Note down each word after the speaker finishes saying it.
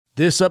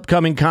This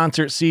upcoming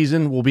concert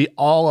season will be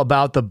all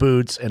about the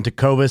boots, and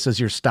Tecovas is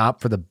your stop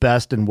for the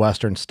best in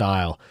Western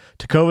style.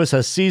 Tecovas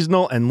has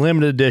seasonal and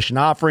limited edition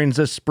offerings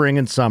this spring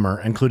and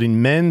summer,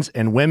 including men's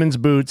and women's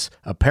boots,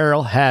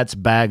 apparel, hats,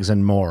 bags,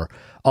 and more.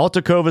 All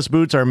Tecovas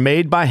boots are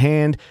made by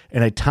hand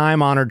in a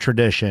time-honored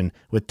tradition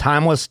with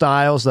timeless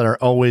styles that are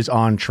always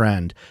on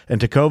trend. And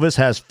Tecovas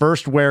has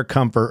first wear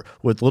comfort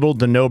with little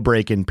to no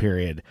break-in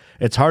period.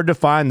 It's hard to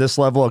find this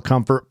level of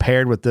comfort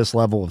paired with this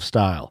level of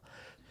style.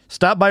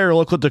 Stop by your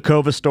local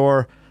Tecovas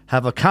store,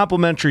 have a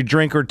complimentary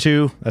drink or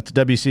two, that's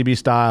WCB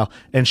style,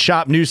 and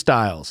shop new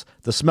styles.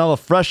 The smell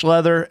of fresh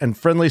leather and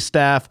friendly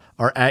staff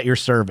are at your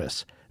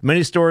service.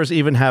 Many stores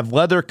even have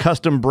leather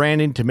custom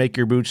branding to make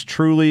your boots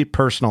truly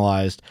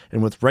personalized.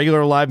 And with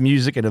regular live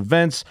music and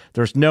events,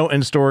 there's no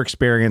in-store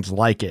experience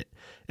like it.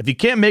 If you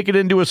can't make it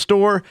into a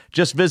store,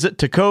 just visit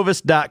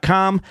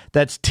tecovas.com.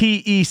 That's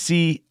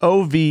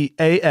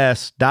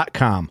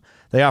TECOVAS.com.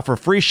 They offer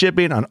free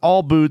shipping on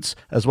all boots,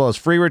 as well as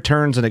free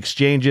returns and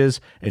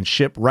exchanges, and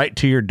ship right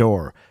to your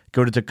door.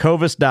 Go to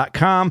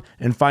tecovas.com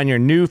and find your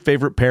new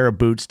favorite pair of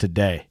boots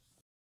today.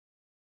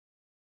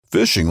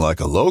 Fishing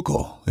like a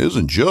local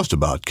isn't just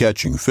about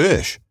catching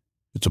fish.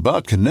 It's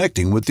about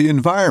connecting with the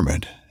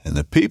environment and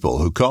the people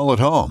who call it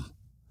home.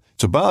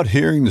 It's about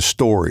hearing the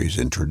stories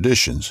and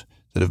traditions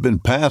that have been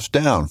passed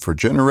down for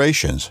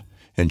generations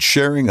and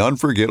sharing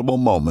unforgettable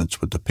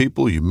moments with the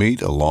people you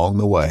meet along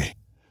the way.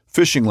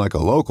 Fishing like a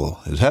local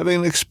is having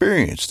an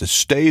experience that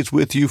stays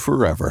with you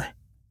forever.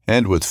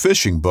 And with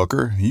Fishing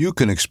Booker, you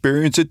can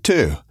experience it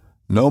too,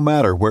 no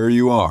matter where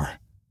you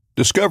are.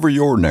 Discover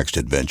your next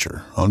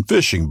adventure on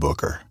Fishing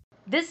Booker.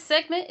 This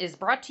segment is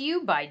brought to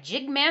you by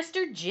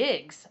Jigmaster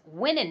Jigs.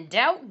 When in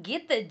doubt,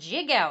 get the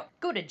jig out.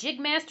 Go to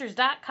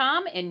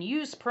jigmasters.com and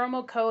use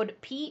promo code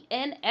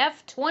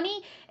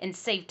PNF20 and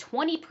save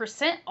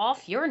 20%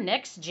 off your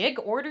next jig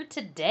order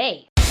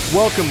today.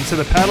 Welcome to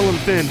the Paddle and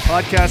Fin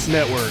Podcast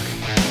Network.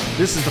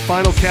 This is the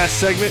Final Cast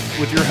segment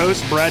with your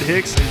hosts Brad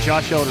Hicks and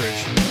Josh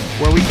Eldridge,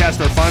 where we cast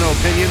our final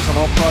opinions on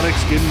all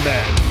products good and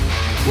bad.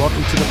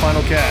 Welcome to the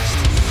Final Cast.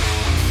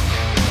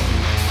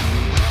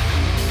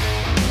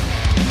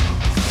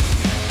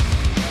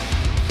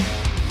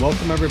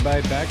 Welcome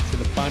everybody back to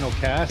the Final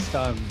Cast.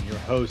 I'm your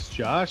host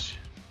Josh.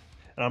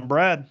 And I'm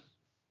Brad.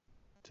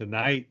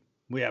 Tonight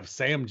we have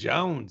Sam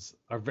Jones,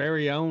 our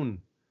very own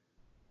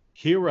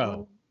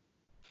hero.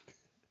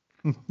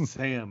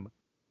 Sam.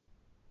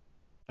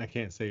 I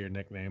can't say your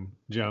nickname.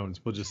 Jones.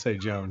 We'll just say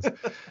Jones.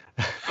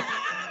 I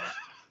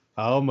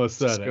almost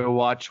said just it. Go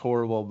watch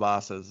Horrible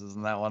Bosses.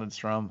 Isn't that what it's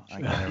from?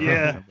 I can't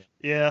remember.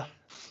 Yeah.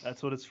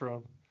 That's what it's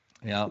from.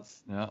 Yeah.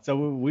 So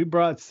we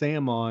brought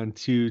Sam on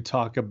to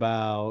talk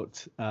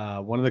about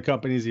one of the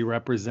companies he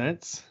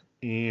represents,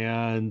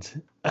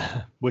 and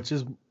which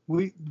is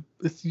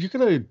you're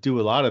gonna do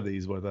a lot of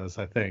these with us,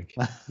 I think,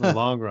 in the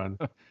long run.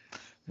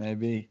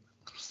 Maybe.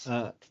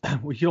 Well,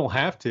 you don't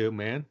have to,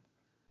 man.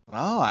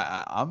 No,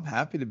 I'm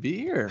happy to be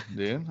here,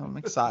 dude. I'm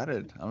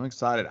excited.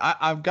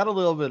 I've got a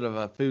little bit of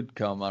a food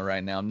coma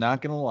right now. I'm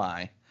not gonna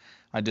lie.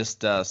 I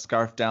just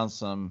scarfed down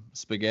some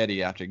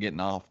spaghetti after getting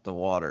off the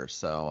water,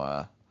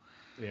 so.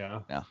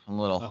 Yeah, I'm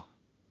a little.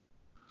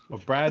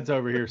 Well, Brad's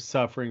over here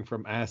suffering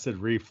from acid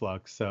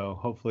reflux, so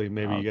hopefully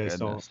maybe you guys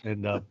don't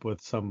end up with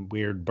some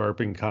weird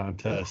burping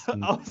contest.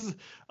 And... I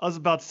was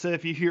about to say,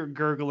 if you hear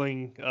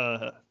gurgling,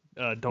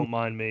 don't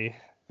mind me.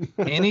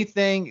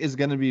 Anything is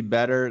going to be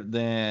better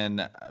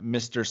than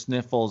Mr.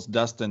 Sniffles,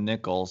 Dustin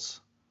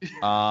Nichols,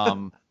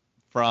 from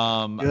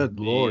Good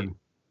Lord.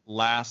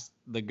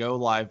 the go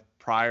live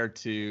prior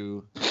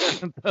to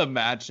the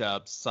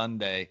matchup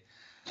Sunday.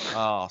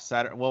 Oh,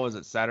 Saturday! What was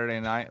it? Saturday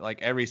night?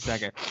 Like every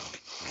second.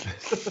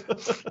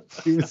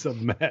 He was a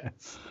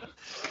mess.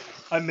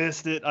 I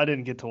missed it. I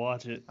didn't get to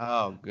watch it.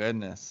 Oh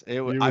goodness!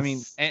 It was. I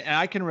mean, and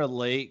I can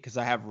relate because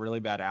I have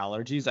really bad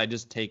allergies. I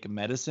just take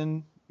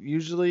medicine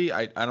usually.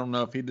 I don't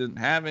know if he didn't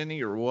have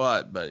any or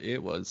what, but it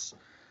was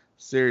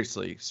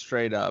seriously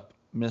straight up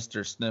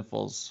Mr.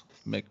 Sniffles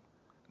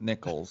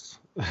McNichols.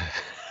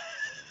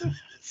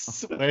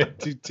 Swear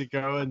to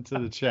go into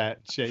the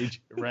chat,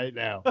 change it right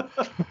now.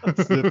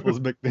 Sniffles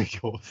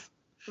McNichols.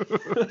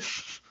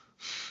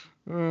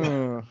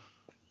 All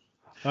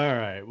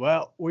right.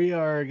 Well, we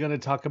are going to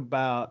talk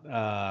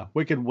about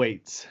Wicked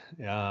Weights.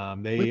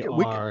 They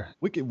are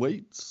Wicked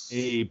Weights,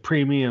 a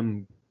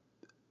premium.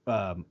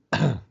 Why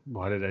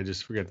did I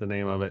just forget the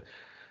name of it?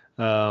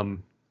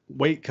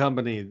 Weight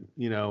company.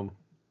 You know,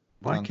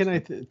 why can't I?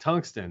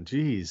 Tungsten.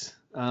 Jeez.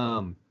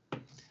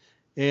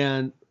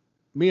 And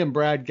me and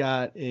Brad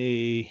got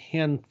a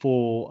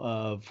handful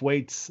of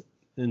weights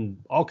and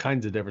all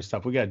kinds of different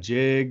stuff. We got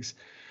jigs,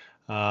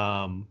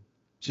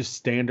 just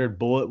standard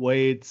bullet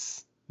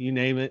weights, you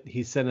name it.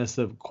 He sent us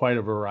quite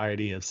a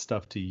variety of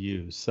stuff to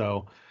use.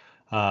 So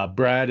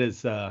Brad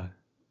is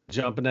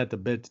jumping at the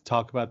bit to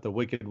talk about the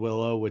Wicked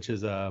Willow, which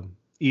is a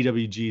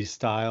EWG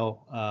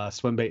style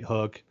swim bait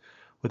hook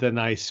with a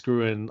nice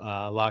screw-in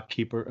lock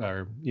keeper,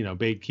 or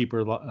bait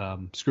keeper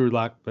screw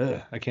lock.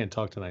 Ugh, I can't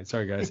talk tonight.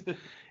 Sorry, guys.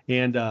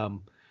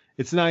 And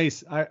it's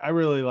nice. I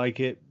really like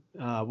it.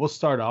 we'll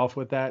start off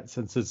with that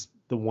since it's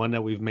the one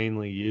that we've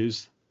mainly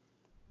used.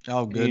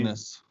 Oh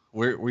goodness,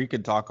 we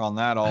could talk on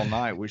that all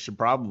night. We should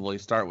probably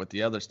start with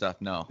the other stuff.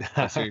 No,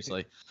 but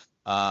seriously,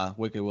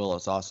 Wicked Willow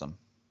is awesome.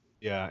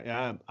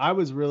 Yeah, I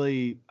was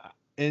really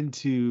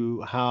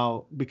into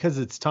how, because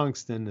it's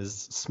tungsten, as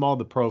small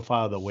the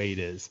profile the weight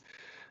is.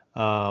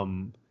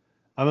 I'm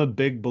a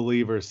big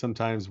believer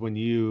sometimes when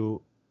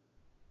you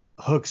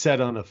hook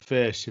set on a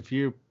fish, if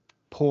you're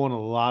pulling a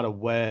lot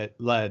of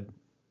lead,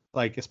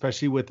 like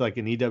especially with like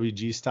an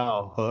EWG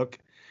style hook,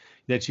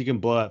 that you can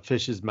blow that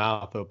fish's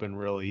mouth open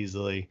real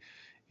easily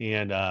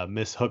and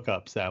miss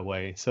hookups that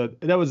way. So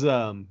that was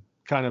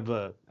kind of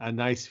a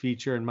nice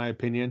feature in my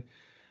opinion.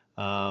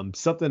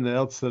 Something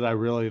else that I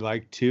really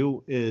like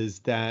too is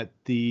that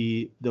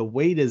the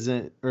weight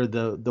isn't, or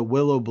the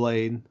willow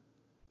blade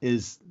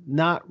is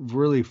not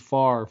really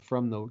far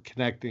from the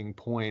connecting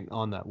point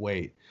on that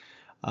weight.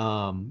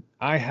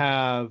 I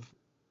have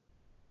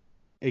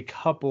a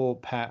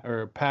couple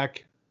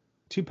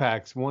two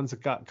packs. One's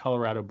got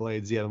Colorado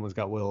blades, the other one's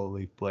got willow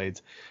leaf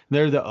blades.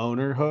 They're the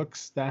owner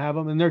hooks that have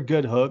them, and they're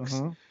good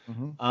hooks.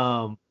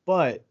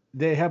 But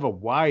they have a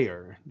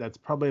wire that's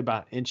probably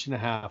about 1.5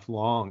 inches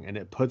long, and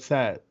it puts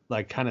that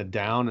like kind of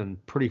down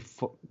and pretty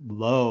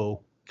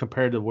low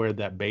compared to where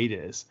that bait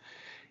is.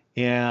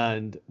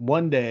 And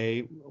one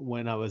day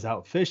when I was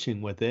out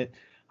fishing with it,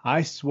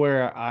 I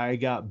swear I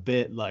got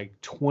bit like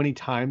 20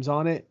 times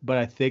on it, but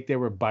I think they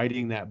were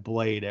biting that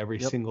blade every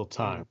single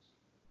time.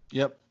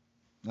 Yep.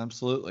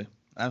 Absolutely.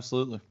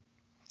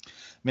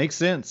 Makes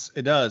sense.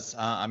 It does.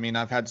 I mean,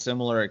 I've had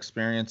similar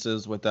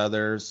experiences with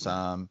others.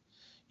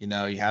 You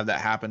have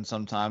that happen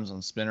sometimes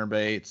on spinner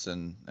baits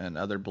and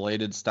other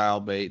bladed style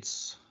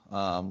baits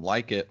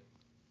like it.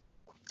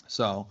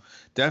 So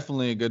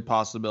definitely a good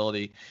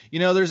possibility.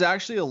 There's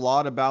actually a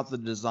lot about the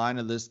design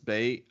of this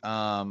bait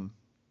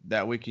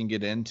that we can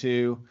get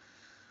into,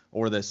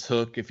 or this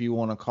hook, if you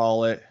want to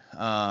call it,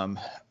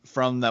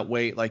 from that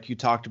weight, like you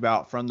talked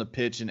about, from the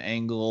pitch and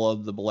angle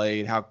of the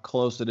blade, how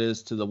close it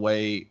is to the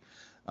weight,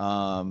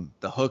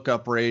 the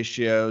hookup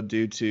ratio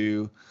due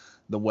to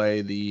the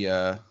way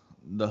the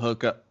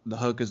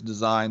hook is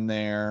designed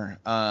there,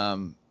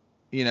 and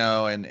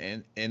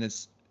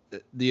it's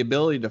the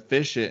ability to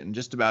fish it in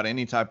just about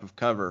any type of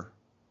cover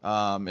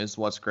is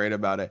what's great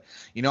about it.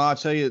 I'll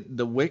tell you,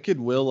 the Wicked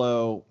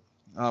Willow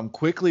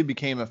quickly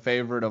became a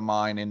favorite of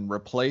mine and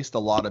replaced a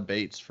lot of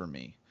baits for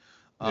me.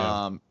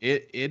 Yeah.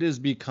 It has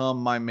become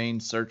my main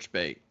search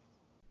bait.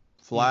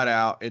 Flat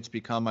out, it's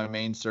become my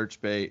main search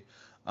bait.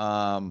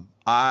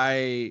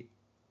 I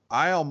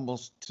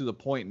almost to the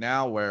point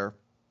now where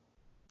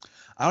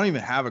I don't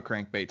even have a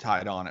crankbait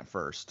tied on at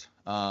first.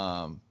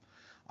 I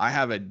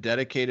have a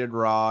dedicated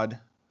rod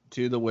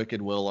to the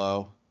Wicked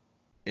Willow.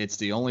 It's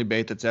the only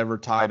bait that's ever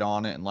tied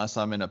on it unless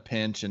I'm in a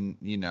pinch and,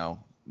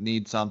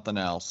 need something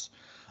else.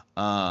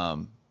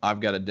 I've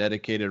got a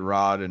dedicated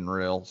rod and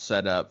reel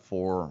set up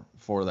for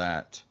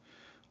that.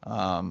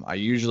 I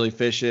usually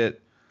fish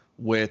it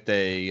with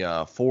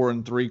a 4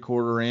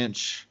 3/4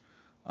 inch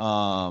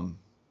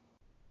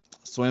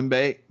swim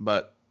bait,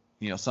 but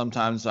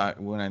sometimes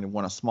when I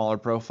want a smaller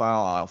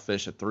profile, I'll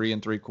fish a 3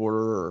 3/4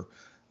 or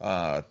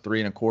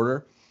 3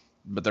 1/4.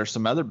 But there's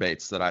some other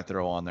baits that I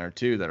throw on there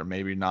too that are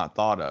maybe not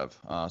thought of.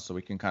 So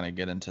we can kind of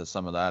get into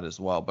some of that as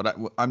well. But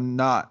I'm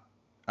not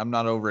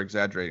over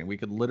exaggerating. We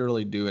could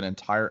literally do an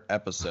entire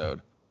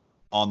episode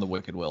on the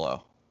Wicked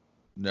Willow.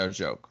 No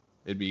joke.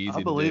 It'd be easy to do.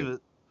 I believe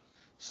it.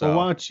 So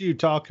why don't you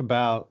talk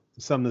about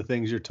some of the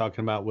things you're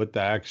talking about with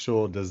the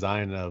actual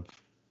design of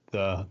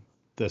the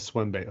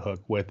swim bait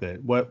hook with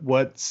it?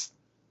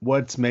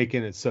 What's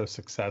making it so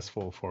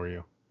successful for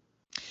you?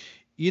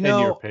 In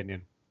your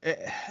opinion.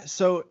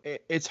 So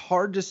it's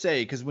hard to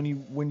say, because when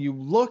you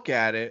look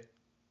at it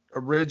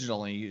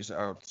originally, it's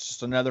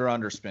just another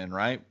underspin,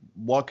 right?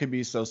 What could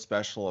be so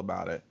special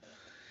about it?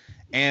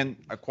 And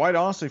quite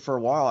honestly, for a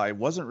while, I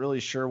wasn't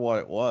really sure what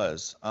it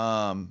was.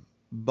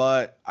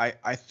 But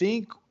I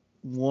think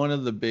one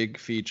of the big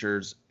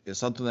features is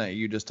something that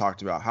you just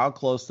talked about, how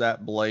close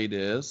that blade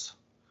is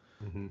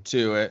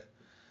to it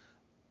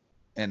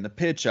and the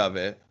pitch of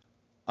it.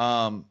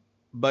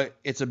 But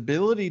its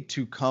ability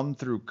to come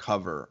through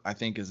cover, I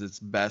think, is its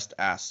best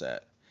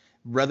asset.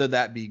 Whether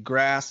that be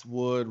grass,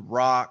 wood,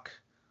 rock,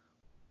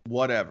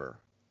 whatever.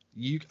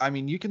 You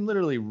can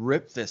literally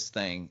rip this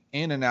thing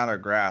in and out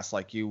of grass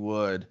like you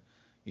would,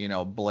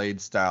 blade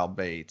style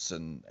baits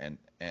and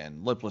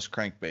lipless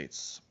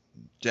crankbaits,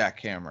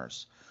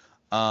 jackhammers.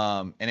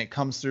 And it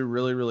comes through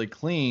really, really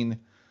clean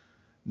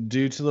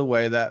due to the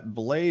way that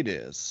blade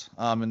is,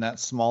 and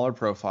that smaller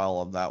profile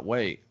of that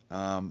weight.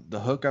 The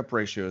hookup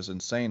ratio is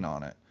insane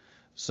on it.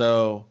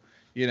 So,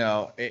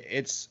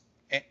 it's,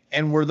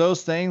 and were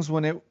those things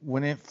when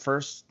it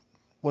first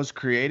was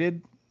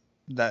created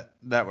that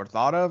were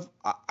thought of?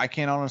 I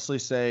can't honestly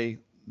say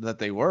that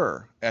they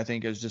were. I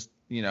think it's just,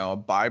 a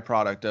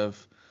byproduct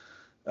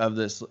of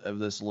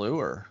this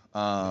lure.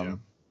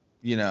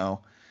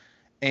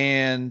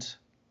 And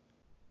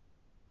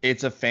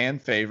it's a fan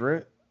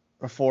favorite.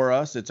 for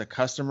us. It's a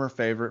customer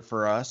favorite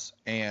for us.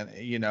 And,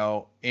 you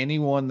know,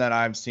 anyone that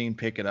I've seen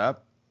pick it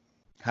up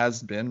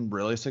has been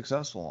really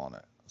successful on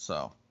it.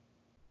 So,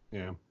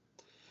 yeah.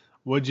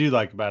 What'd you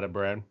like about it,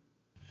 Brad?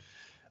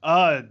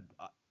 Well,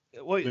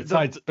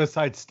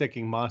 Besides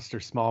sticking monster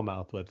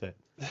smallmouth with it.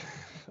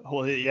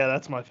 well, yeah,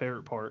 that's my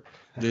favorite part.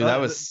 dude, that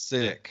was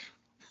sick.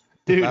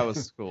 Dude, That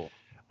was cool.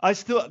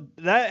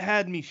 That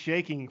had me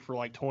shaking for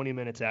like 20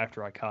 minutes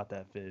after I caught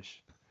that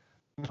fish.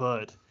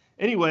 But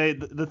anyway,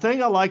 the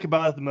thing I like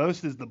about it the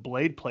most is the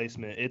blade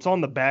placement. It's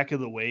on the back of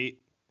the weight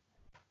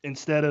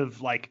instead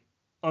of like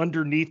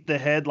underneath the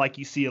head like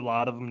you see a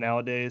lot of them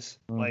nowadays.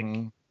 Like,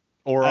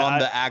 or on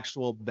the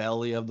actual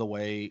belly of the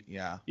weight.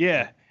 Yeah.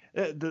 Yeah.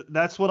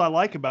 That's what I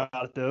like about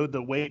it, though.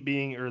 The weight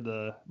being, or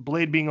the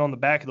blade being on the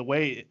back of the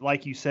weight,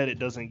 like you said, it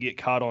doesn't get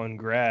caught on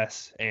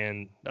grass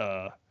and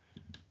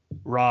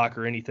rock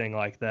or anything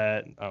like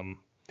that.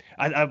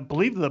 I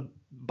believe the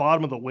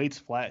bottom of the weight's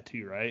flat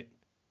too, right?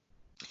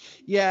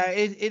 Yeah,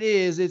 it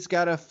is. It's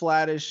got a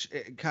flattish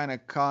kind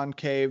of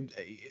concave.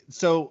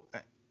 So,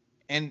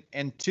 and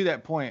to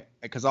that point,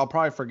 because I'll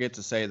probably forget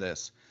to say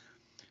this,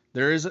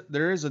 there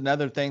is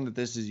another thing that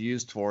this is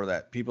used for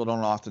that people don't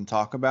often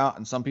talk about,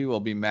 and some people will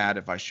be mad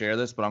if I share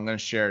this, but I'm going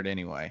to share it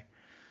anyway.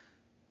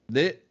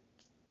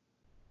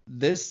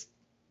 This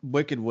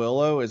wicked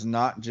willow is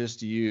not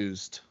just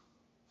used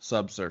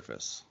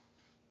subsurface.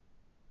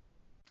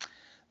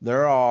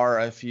 There are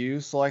a few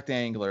select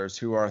anglers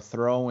who are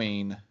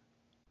throwing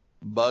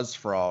buzz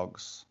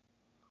frogs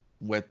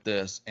with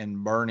this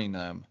and burning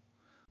them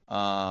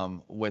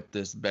with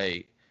this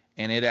bait,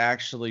 and it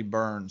actually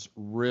burns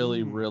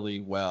really, really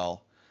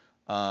well.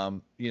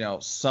 You know,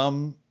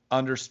 some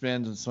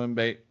underspins and swim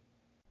bait,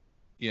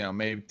 you know,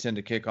 maybe tend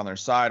to kick on their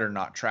side or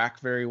not track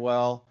very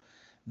well.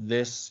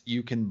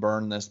 You can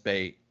burn this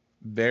bait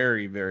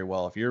very, very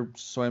well. If your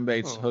swim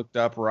bait's hooked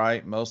up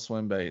right, most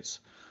swim baits,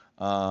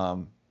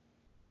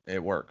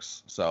 it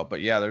works. So,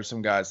 but yeah, there's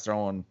some guys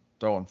throwing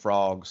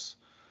frogs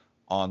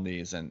on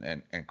these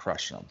and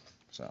crushing them.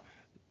 So,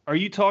 are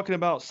you talking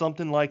about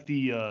something like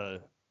the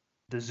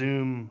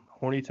Zoom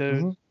horny toad?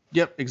 Mm-hmm.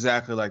 Yep,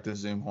 exactly like the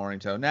Zoom horny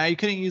toad. Now you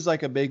couldn't use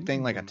like a big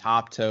thing like a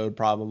top toad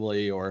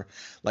probably, or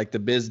like the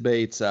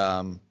BizBait's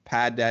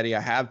Pad Daddy. I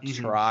have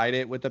tried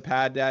it with the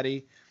Pad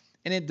Daddy,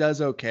 and it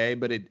does okay,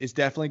 but it's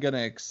definitely going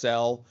to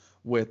excel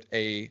with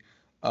a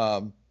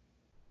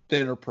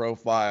thinner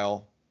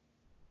profile,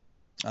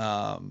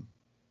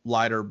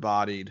 lighter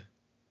bodied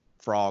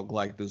frog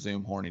like the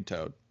Zoom horny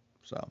toad.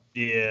 So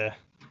yeah.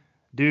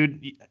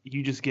 Dude,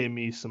 you just gave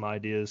me some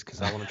ideas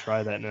because I want to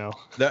try that now.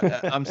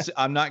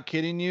 I'm not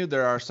kidding you.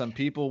 There are some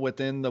people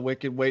within the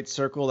Wicked Weight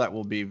circle that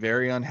will be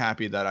very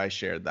unhappy that I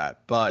shared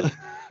that. But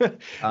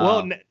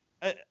well,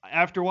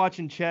 after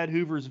watching Chad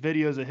Hoover's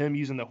videos of him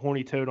using the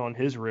horny toad on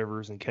his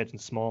rivers and catching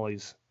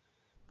smallies,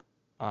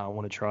 I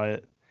want to try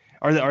it.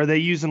 Are they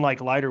using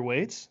like lighter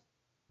weights?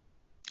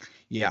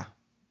 Yeah.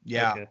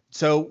 Yeah. Okay.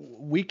 So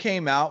we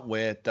came out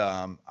with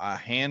a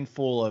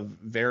handful of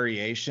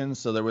variations.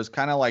 So there was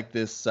kind of like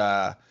these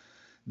set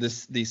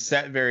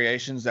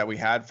variations that we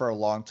had for a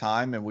long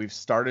time, and we've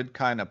started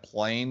kind of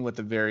playing with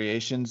the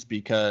variations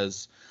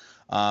because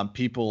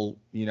people,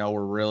 you know,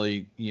 were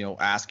really, you know,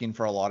 asking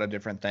for a lot of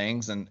different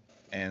things,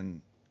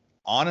 and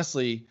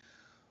honestly,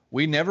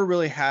 we never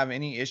really have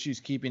any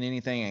issues keeping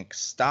anything in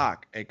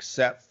stock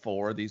except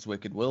for these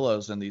Wicked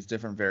Willows and these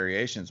different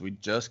variations. We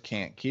just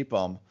can't keep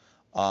them.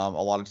 A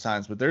lot of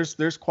times, but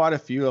there's quite a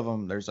few of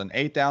them. There's an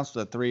 1/8 ounce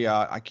with a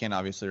 3/0. I can't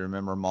obviously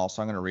remember them all,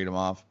 so I'm going to read them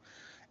off.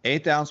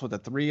 1/8 ounce with a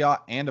 3/0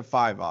 and a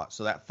 5/0.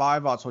 So that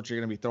 5/0 is what you're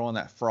going to be throwing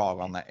that frog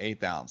on that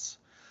 1/8 ounce.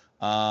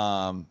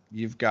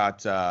 You've got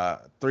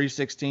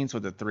 3/16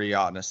 with a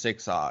 3/0 and a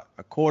 6/0,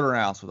 a 1/4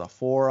 ounce with a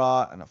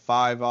 4/0 and a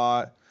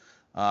 5/0,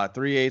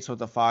 3/8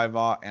 with a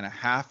 5/0, and a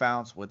 1/2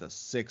 ounce with a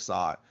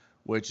 6/0,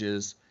 which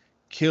is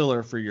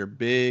killer for your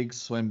big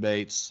swim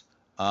baits.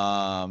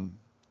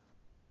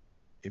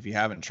 If you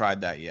haven't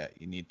tried that yet,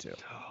 you need to.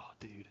 Oh,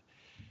 dude.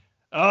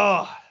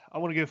 Oh, I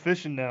want to go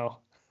fishing now.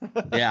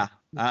 Yeah,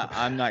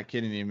 I'm not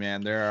kidding you,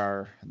 man.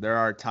 There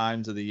are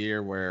times of the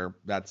year where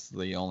that's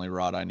the only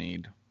rod I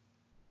need.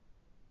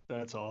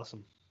 That's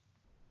awesome.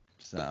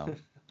 So,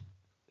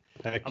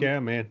 heck yeah,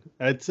 man.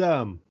 It's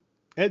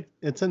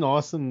it's an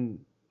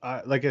awesome.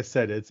 Like I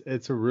said,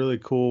 it's a really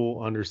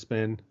cool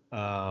underspin.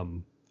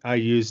 I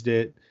used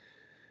it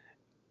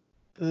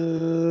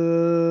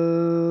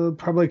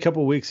probably a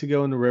couple weeks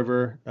ago in the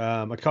river.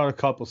 I caught a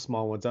couple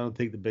small ones. I don't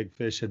think the big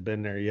fish had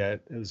been there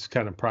yet. It was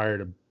kind of prior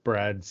to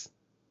Brad's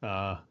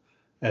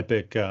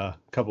epic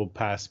couple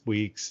past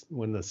weeks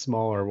when the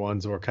smaller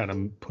ones were kind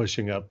of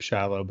pushing up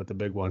shallow, but the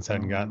big ones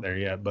hadn't gotten there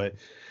yet. But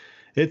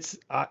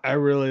I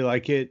really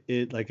like it.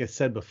 It, like I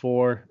said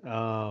before,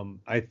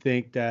 I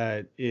think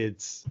that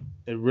it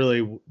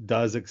really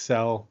does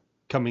excel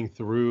coming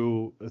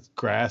through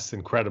grass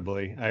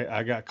incredibly.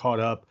 I got caught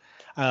up.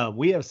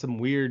 We have some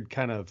weird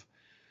kind of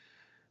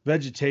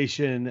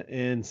vegetation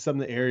in some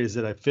of the areas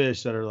that I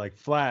fish that are like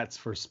flats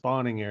for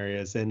spawning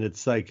areas. And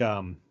it's like,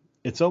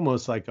 it's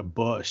almost like a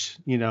bush,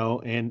 you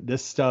know, and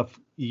this stuff,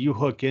 you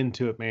hook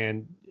into it,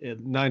 man,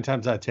 9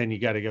 times out of 10, you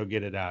got to go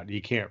get it out.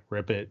 You can't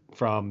rip it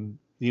from,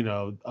 you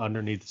know,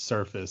 underneath the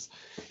surface.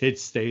 It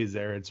stays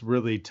there. It's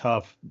really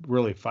tough,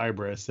 really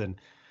fibrous. And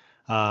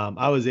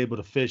I was able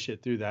to fish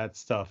it through that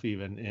stuff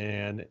even.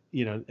 And,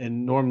 you know,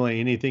 and normally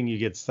anything you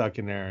get stuck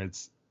in there,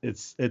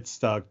 it's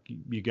stuck.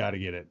 You got to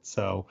get it.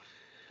 So,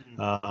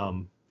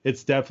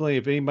 it's definitely,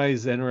 if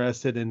anybody's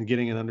interested in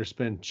getting an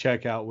underspin,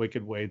 check out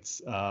Wicked Weights.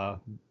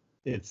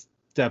 It's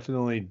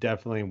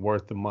definitely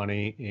worth the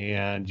money.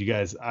 And you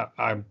guys,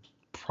 I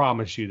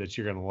promise you that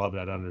you're going to love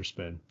that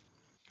underspin.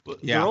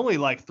 Yeah. They're only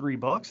like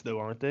 $3 though,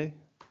 aren't they?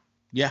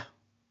 Yeah.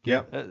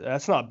 Yeah.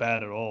 That's not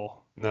bad at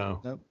all.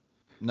 No.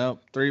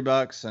 Nope.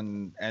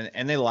 $3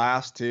 and they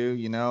last too.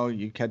 You know,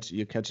 you catch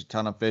a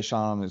ton of fish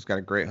on them. It's got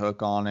a great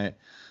hook on it.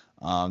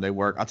 They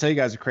work. I'll tell you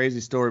guys a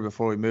crazy story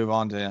before we move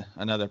on to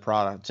another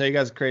product. I'll tell you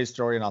guys a crazy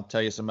story, and I'll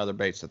tell you some other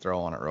baits to throw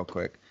on it real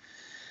quick.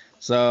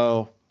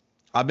 So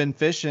I've been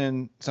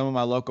fishing some of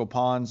my local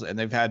ponds, and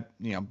they've had,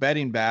 you know,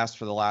 bedding bass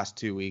for the last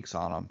 2 weeks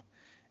on them.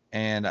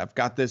 And I've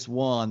got this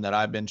one that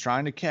I've been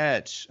trying to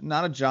catch.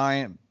 Not a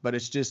giant, but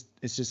it's just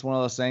one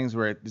of those things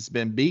where it's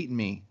been beating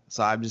me.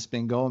 So I've just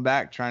been going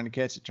back, trying to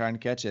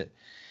catch it.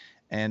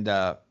 And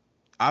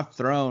I've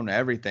thrown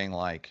everything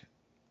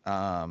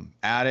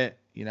at it.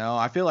 You know,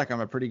 I feel like I'm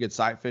a pretty good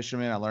sight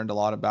fisherman. I learned a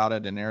lot about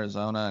it in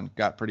Arizona and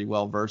got pretty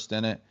well versed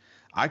in it.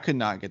 I could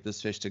not get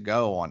this fish to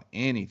go on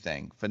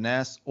anything,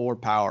 finesse or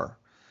power.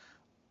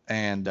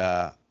 And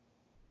I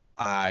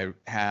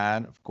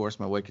had, of course,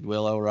 my Wicked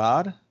Willow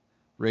rod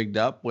rigged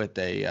up with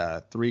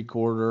a 3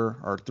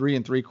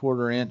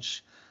 3/4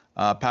 inch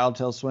paddle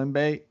tail swim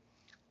bait,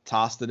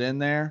 tossed it in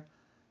there.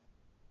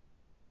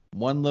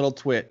 One little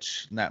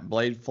twitch, and that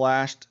blade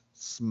flashed,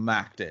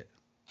 smacked it,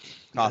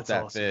 caught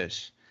that awesome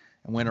fish.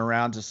 And went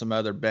around to some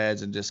other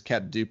beds and just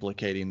kept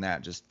duplicating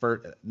that. Just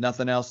for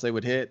nothing else they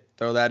would hit,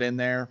 throw that in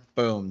there,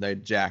 boom,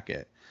 they'd jack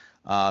it.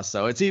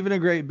 So it's even a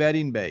great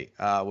bedding bait,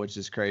 which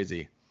is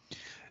crazy.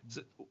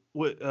 So,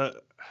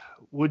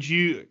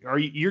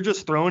 you're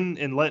just throwing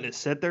and letting it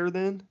sit there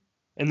then?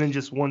 And then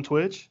just one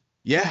twitch?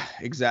 Yeah,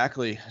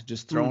 exactly.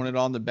 Just throwing it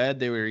on the bed.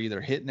 They were either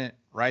hitting it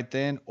right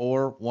then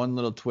or one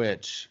little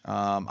twitch.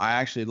 I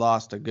actually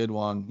lost a good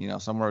one, you know,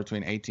 somewhere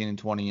between 18 and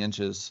 20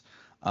 inches.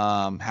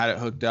 Had it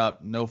hooked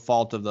up, no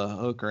fault of the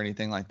hook or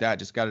anything like that.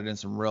 Just got it in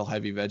some real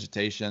heavy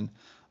vegetation,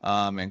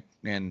 and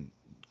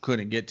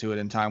couldn't get to it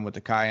in time with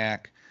the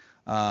kayak.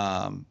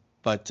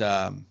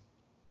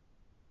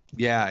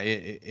 Yeah,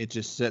 it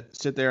just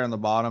sit there on the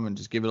bottom and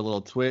just give it a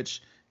little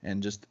twitch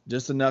and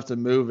just enough to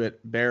move it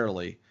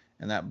barely,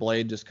 and that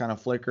blade just kind of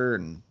flicker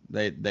and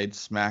they'd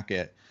smack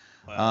it.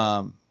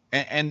 Wow.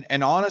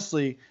 And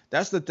honestly,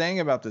 that's the thing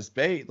about this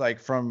bait, like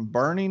from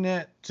burning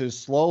it to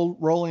slow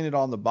rolling it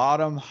on the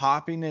bottom,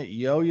 hopping it,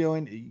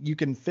 yo-yoing, you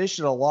can fish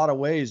it a lot of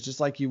ways, just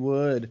like you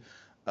would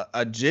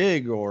a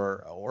jig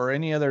or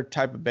any other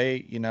type of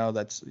bait, you know,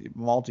 that's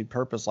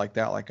multi-purpose like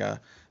that, like a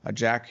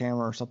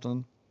jackhammer or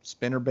something,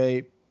 spinner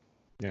bait.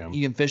 Yeah.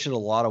 You can fish it a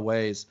lot of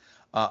ways.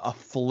 A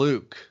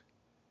fluke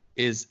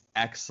is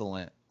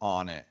excellent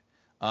on it.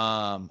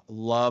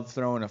 Love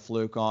throwing a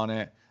fluke on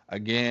it.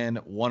 Again,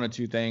 one of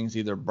two things,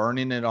 either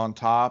burning it on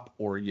top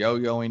or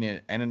yo-yoing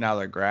it in and out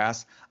of the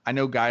grass. I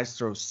know guys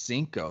throw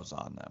Cincos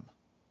on them.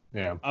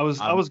 Yeah. I was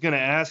going to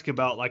ask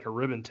about like a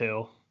ribbon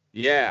tail.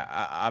 Yeah,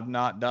 I've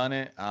not done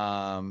it,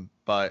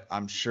 but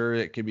I'm sure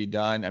it could be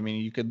done. I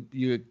mean,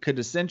 you could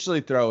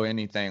essentially throw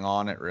anything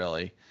on it,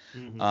 really.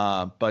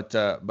 Mm-hmm. But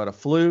a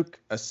fluke,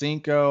 a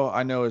Cinco,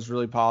 I know is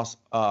really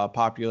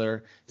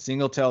popular.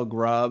 Single tail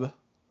grub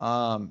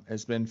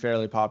has been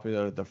fairly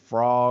popular. The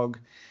frog.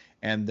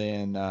 And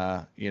then,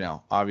 you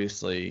know,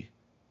 obviously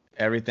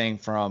everything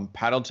from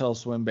paddle tail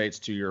swim baits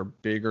to your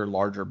bigger,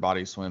 larger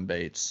body swim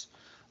baits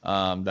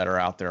that are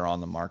out there on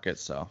the market.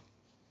 So,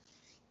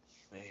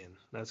 man,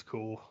 that's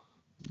cool.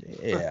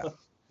 Yeah,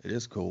 it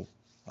is cool.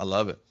 I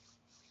love it.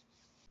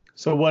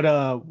 So what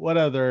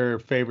other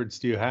favorites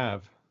do you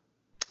have?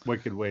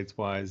 Wicked Weights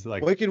wise,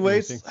 like Wicked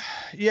Weights.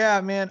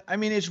 Yeah, man. I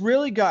mean, it's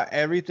really got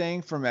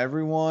everything from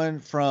everyone,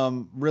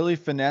 from really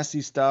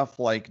finessey stuff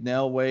like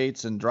nail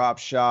weights and drop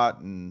shot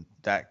and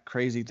that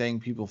crazy thing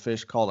people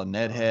fish called a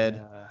Ned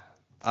head,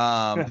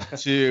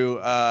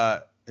 to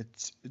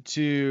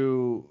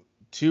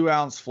 2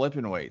 ounce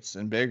flipping weights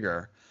and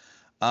bigger.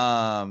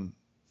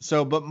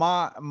 But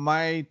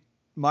my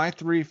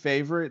 3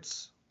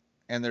 favorites,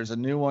 and there's a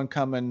new one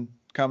coming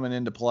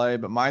into play,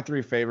 but my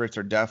 3 favorites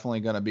are definitely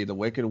going to be the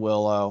Wicked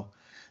Willow,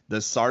 the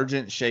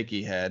Sergeant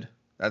Shaky Head.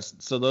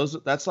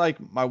 That's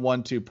like my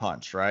 1-2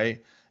 punch,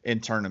 right?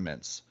 In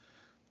tournaments,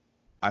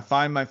 I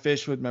find my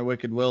fish with my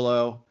Wicked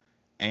Willow,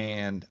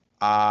 and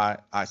I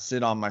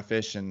sit on my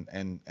fish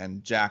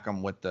and jack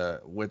them with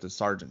the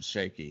Sergeant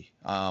Shaky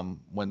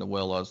when the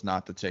Willow's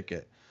not the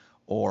ticket,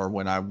 or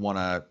when I want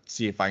to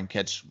see if I can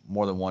catch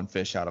more than one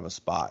fish out of a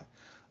spot.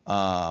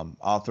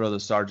 I'll throw the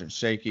Sergeant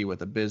Shaky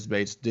with a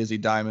BizBaits Dizzy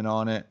Diamond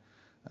on it.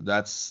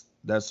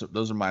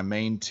 Those are my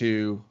main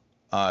 2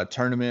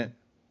 tournament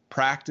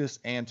practice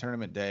and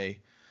tournament day.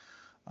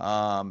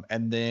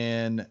 And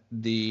then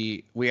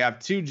we have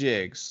 2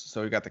 jigs.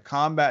 So we got the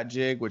combat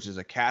jig, which is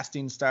a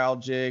casting style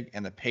jig,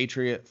 and the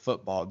Patriot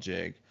football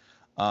jig.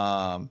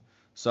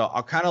 So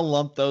I'll kind of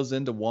lump those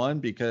into one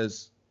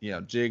because,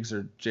 jigs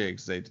are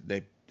jigs.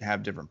 They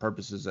have different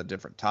purposes at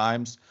different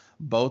times.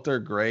 Both are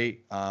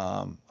great.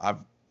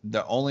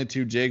 The only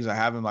 2 jigs I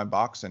have in my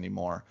box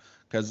anymore,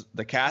 because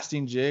the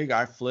casting jig,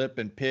 I flip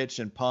and pitch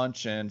and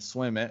punch and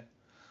swim it.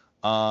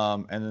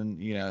 And then,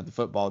 the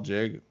football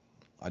jig,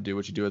 I do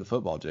what you do with the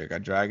football jig. I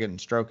drag it and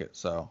stroke it.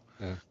 So,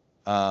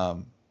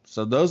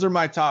 so those are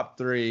my top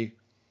 3.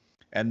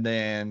 And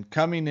then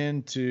coming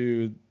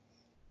into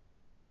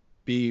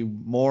be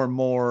more and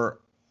more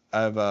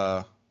of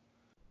a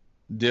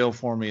deal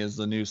for me is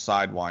the new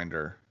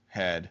Sidewinder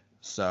head.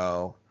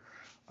 So,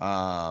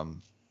 I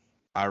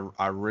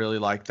really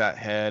like that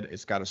head.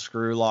 It's got a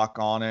screw lock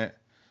on it.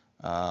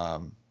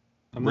 I'm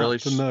really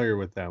not familiar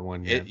with that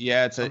one yet.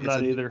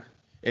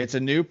 It's a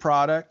new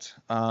product.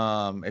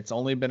 It's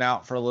only been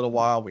out for a little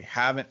while. We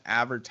haven't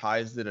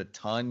advertised it a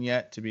ton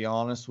yet, to be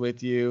honest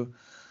with you.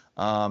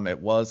 It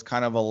was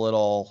kind of a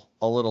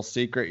little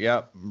secret.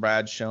 Yep,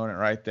 Brad's showing it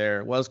right there.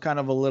 It was kind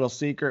of a little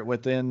secret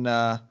within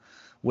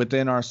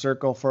our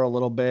circle for a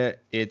little bit.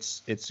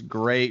 It's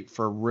great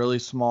for really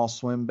small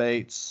swim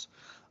baits.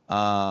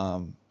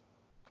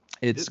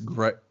 It's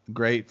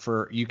great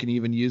for, you can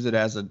even use it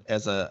as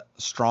a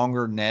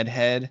stronger Ned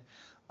head.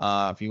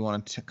 If you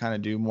want to kind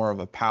of do more of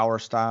a power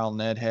style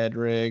Ned head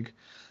rig.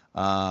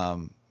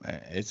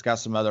 It's got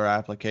some other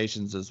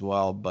applications as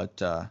well,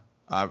 but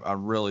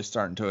I'm really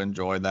starting to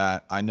enjoy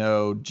that. I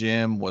know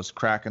Jim was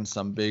cracking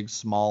some big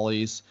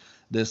smallies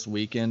this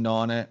weekend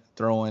on it,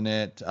 throwing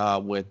it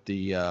with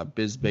the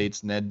Biz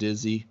Baits Ned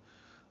Dizzy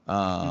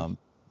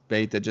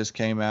bait that just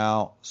came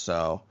out.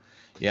 So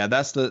yeah,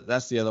 that's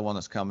the other one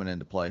that's coming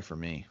into play for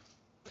me.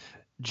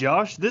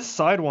 Josh, this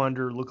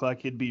Sidewinder looked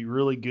like it'd be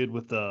really good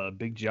with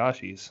big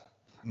Joshies.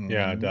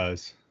 Yeah, it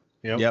does.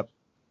 Yep.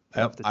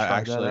 I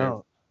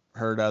actually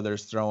heard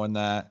others throwing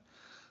that.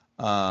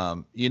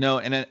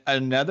 And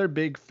another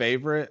big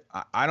favorite,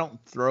 I don't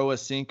throw a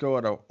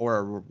Cinco or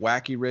a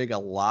wacky rig a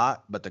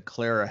lot, but the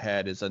Clara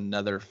head is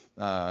another,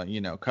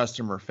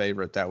 customer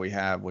favorite that we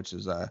have, which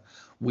is a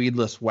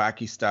weedless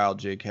wacky style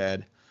jig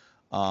head.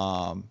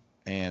 And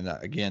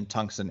again,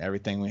 tungsten,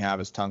 everything we have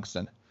is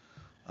tungsten.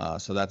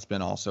 So that's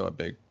been also a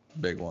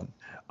big one.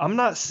 I'm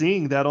not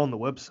seeing that on the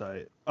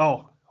website.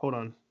 Oh, hold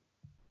on.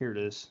 Here it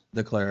is.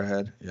 The Clara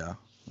head. Yeah.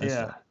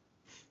 Yeah.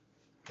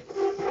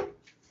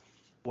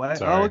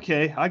 Oh,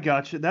 okay. I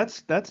got you.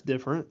 That's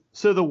different.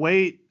 So the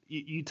weight,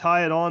 you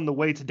tie it on, the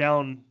weight's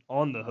down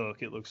on the hook,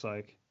 it looks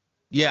like.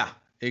 Yeah,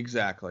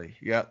 exactly.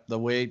 Yep. The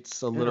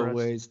weight's a little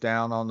ways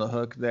down on the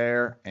hook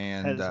there.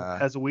 And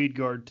has a weed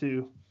guard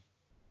too.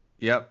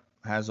 Yep.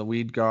 Has a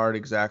weed guard.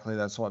 Exactly.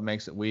 That's what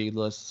makes it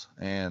weedless.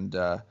 And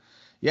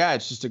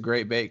it's just a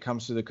great bait.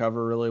 Comes through the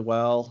cover really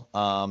well.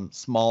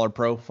 Smaller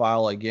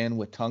profile again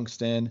with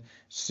tungsten,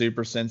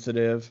 super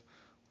sensitive.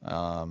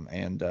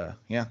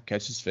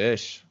 Catches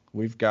fish.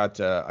 We've got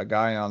a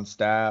guy on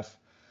staff,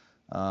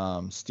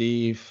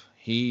 Steve.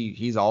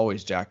 He's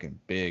always jacking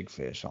big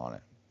fish on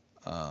it.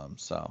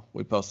 So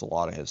we post a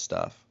lot of his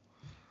stuff.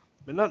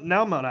 But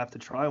now I'm gonna have to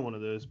try one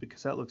of those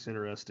because that looks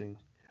interesting.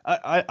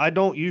 I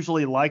don't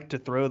usually like to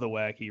throw the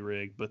wacky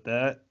rig, but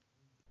that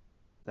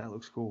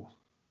looks cool.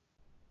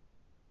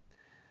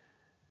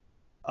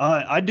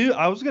 I do.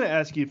 I was gonna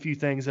ask you a few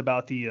things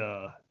about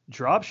the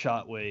drop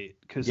shot weight,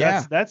 because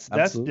that's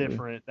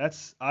different.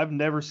 I've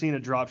never seen a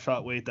drop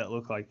shot weight that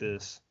looked like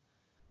this.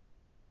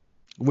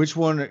 Which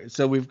one?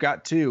 So we've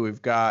got 2.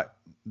 We've got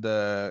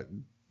the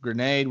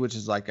grenade, which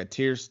is like a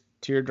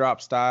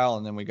teardrop style,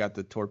 and then we got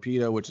the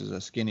torpedo, which is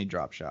a skinny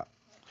drop shot.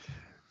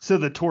 So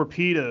the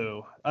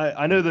torpedo,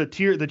 I know the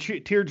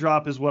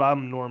teardrop is what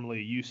I'm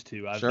normally used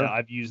to.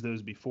 I've used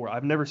those before.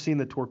 I've never seen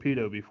the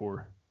torpedo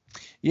before.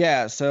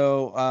 Yeah,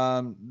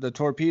 so the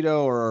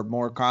torpedo, or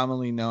more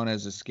commonly known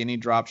as a skinny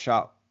drop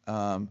shot,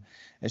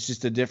 it's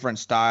just a different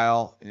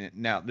style.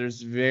 Now,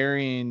 there's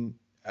varying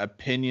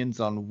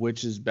opinions on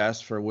which is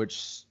best for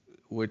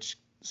which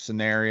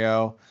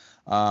scenario.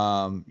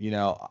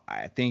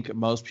 I think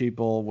most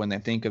people, when they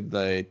think of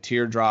the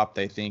teardrop,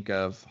 they think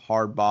of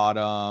hard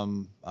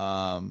bottom.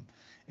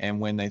 And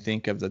when they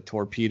think of the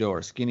torpedo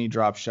or skinny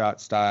drop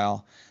shot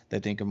style, they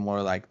think of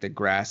more like the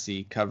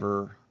grassy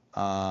cover,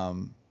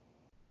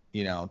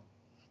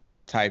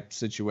 type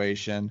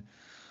situation.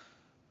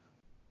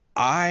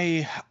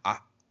 I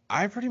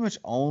pretty much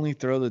only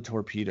throw the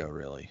torpedo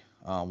really.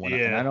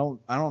 And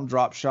I don't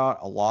drop shot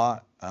a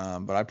lot,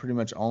 but I pretty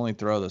much only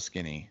throw the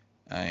skinny.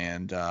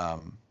 And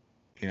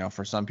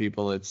for some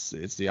people it's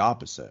the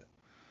opposite.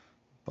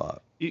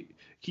 But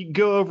you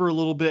go over a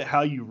little bit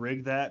how you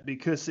rig that,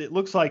 because it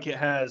looks like it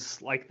has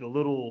like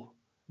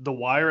the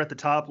wire at the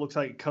top looks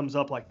like it comes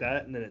up like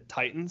that and then it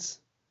tightens.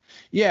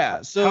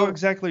 Yeah. So how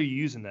exactly are you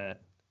using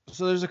that?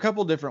 So there's a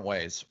couple different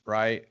ways,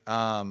 right?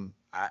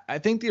 I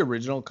think the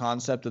original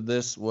concept of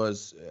this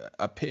was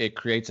it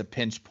creates a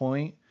pinch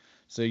point.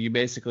 So you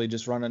basically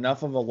just run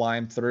enough of a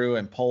line through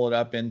and pull it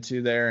up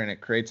into there, and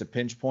it creates a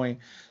pinch point.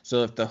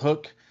 So if the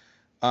hook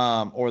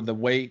or the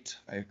weight,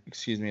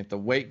 if the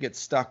weight gets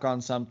stuck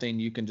on something,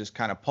 you can just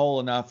kind of pull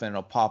enough and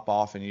it'll pop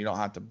off, and you don't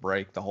have to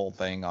break the whole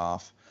thing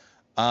off.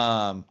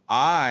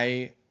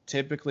 I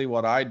typically,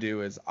 what I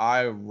do is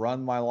I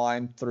run my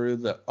line through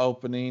the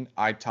opening.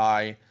 I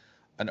tie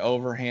an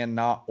overhand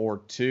knot or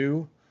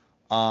two,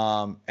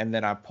 and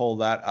then I pull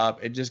that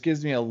up. It just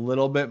gives me a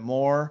little bit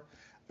more,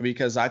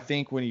 because I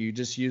think when you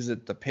just use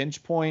it the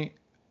pinch point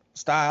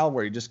style,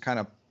 where you're just kind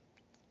of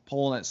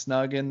pulling it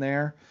snug in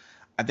there,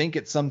 I think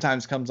it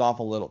sometimes comes off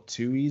a little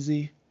too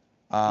easy.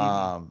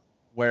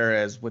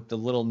 Whereas with the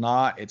little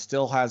knot, it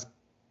still has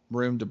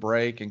room to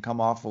break and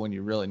come off when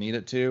you really need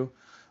it to,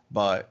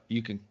 but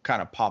you can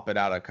kind of pop it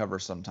out of cover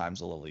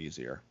sometimes a little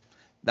easier.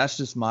 That's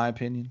just my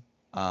opinion.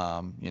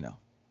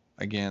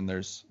 Again,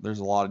 there's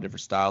a lot of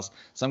different styles.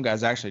 Some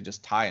guys actually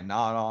just tie a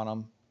knot on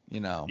them,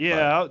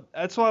 Yeah,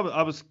 that's why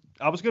I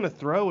was going to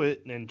throw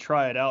it and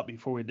try it out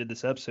before we did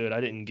this episode.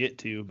 I didn't get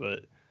to,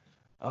 but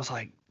I was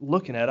like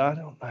looking at it. I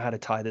don't know how to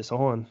tie this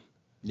on.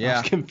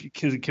 Yeah. I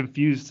was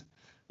confused.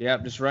 Yeah,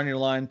 just run your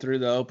line through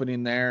the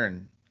opening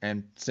there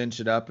and cinch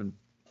it up, and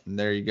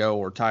there you go.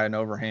 Or tie an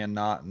overhand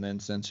knot and then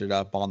cinch it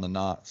up on the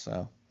knot.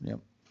 So, yep.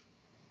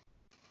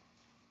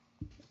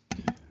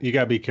 You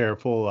got to be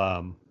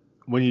careful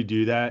when you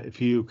do that.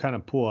 If you kind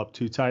of pull up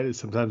too tight,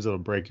 sometimes it'll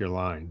break your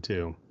line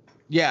too.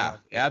 Yeah,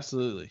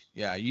 absolutely.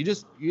 Yeah, you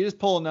just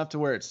pull enough to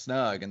where it's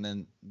snug, and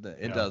then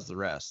it does the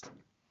rest.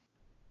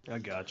 I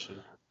got you.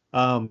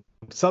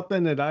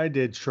 Something that I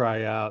did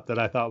try out that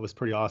I thought was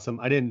pretty awesome.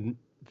 I didn't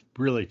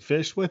really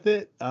fish with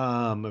it.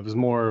 It was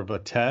more of a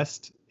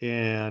test,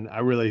 and I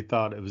really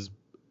thought it was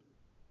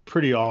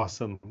pretty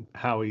awesome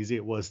how easy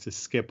it was to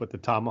skip with the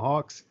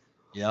tomahawks.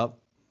 Yep.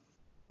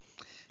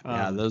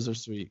 Yeah, those are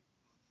sweet.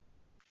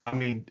 I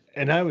mean,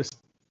 and I was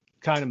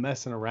kind of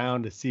messing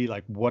around to see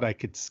like what I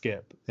could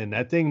skip, and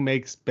that thing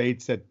makes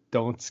baits that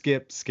don't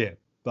skip.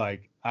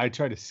 Like I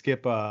tried to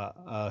skip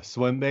a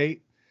swim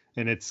bait,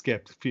 and it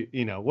skipped.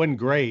 Wasn't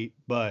great,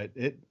 but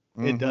it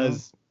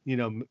does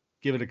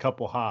give it a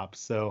couple hops.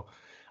 So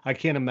I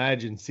can't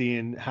imagine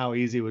seeing how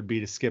easy it would be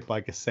to skip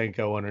like a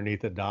Senko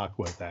underneath a dock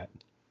with that.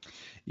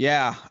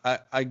 Yeah.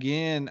 I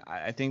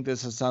think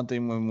this is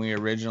something when we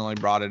originally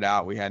brought it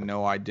out, we had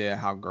no idea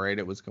how great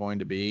it was going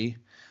to be.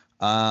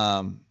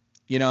 I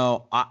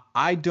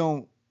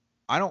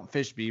don't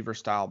fish beaver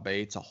style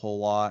baits a whole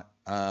lot.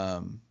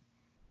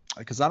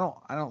 Because I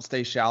don't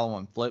stay shallow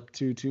and flip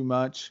too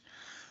much,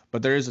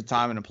 but there is a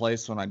time and a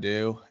place when I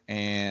do.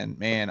 And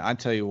man, I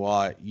tell you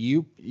what,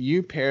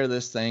 you pair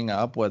this thing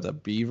up with a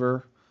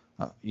beaver,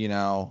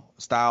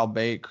 style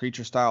bait,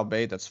 creature style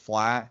bait that's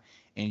flat,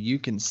 and you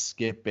can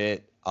skip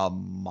it a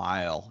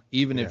mile,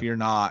 even if you're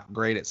not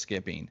great at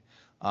skipping.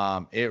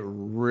 It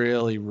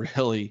really,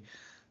 really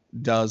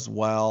does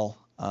well.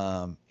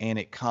 And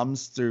it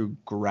comes through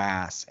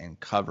grass and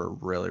cover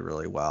really,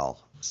 really well.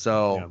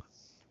 So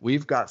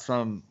we've got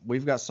some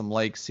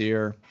lakes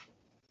here,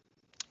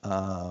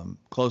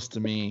 close to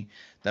me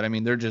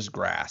that, they're just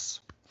grass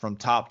from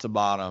top to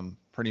bottom.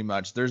 Pretty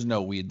much there's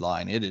no weed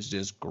line. It is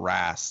just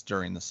grass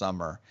during the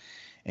summer,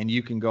 and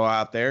you can go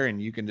out there and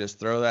you can just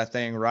throw that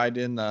thing right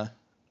in the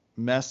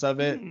mess of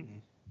it,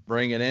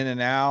 bring it in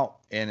and out,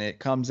 and it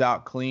comes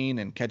out clean,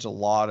 and catch a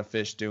lot of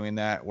fish doing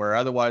that, where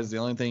otherwise the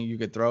only thing you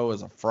could throw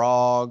is a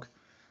frog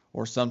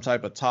or some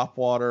type of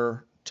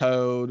topwater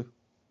toad.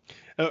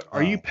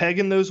 Are you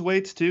pegging those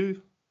weights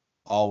too?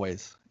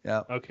 Always.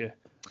 Yep. Okay.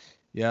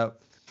 Yep.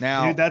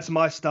 Now, dude, that's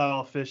my style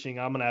of fishing.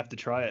 I'm gonna have to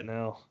try it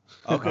now.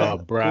 Okay.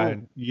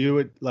 Brian, you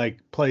would like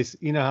place.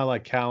 You know how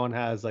like Cowan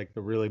has like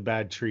the really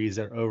bad trees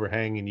that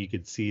overhang, and you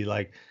could see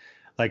like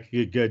a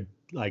good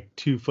like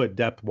 2 foot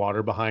depth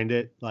water behind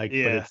it. But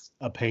it's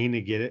a pain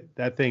to get it.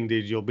 That thing,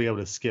 dude, you'll be able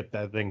to skip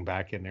that thing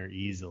back in there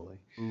easily.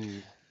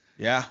 Ooh.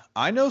 Yeah,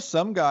 I know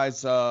some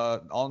guys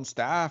on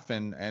staff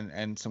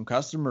and some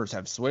customers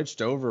have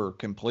switched over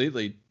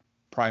completely,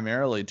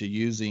 primarily to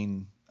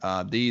using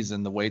these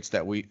in the weights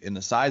in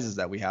the sizes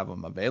that we have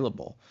them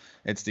available.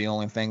 It's the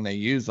only thing they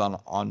use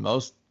on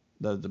most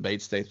the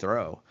baits they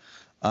throw.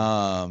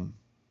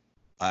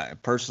 I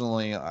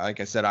personally,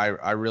 like I said,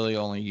 I really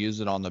only use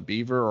it on the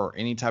beaver or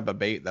any type of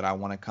bait that I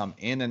want to come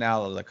in and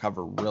out of the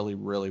cover really,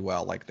 really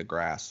well, like the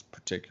grass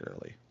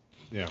particularly.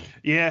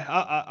 Yeah,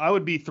 I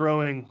would be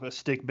throwing a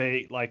stick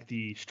bait like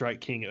the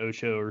Strike King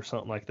Ocho or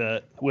something like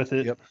that with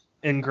it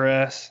in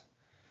grass.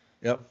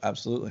 Yep,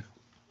 absolutely.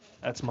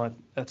 That's my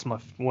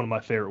one of my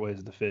favorite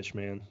ways to fish,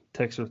 man.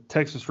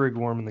 Texas rig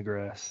worm in the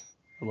grass.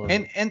 I love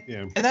it.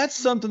 And that's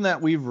something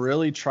that we've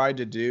really tried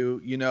to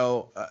do.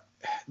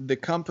 The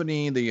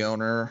company, the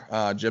owner,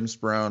 Jim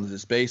Sperone,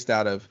 is based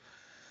out of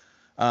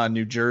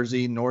New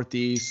Jersey,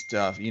 Northeast.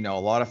 A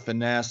lot of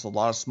finesse, a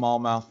lot of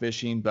smallmouth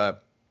fishing,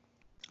 but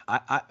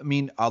I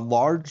mean, a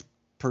large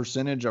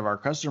percentage of our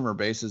customer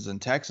base is in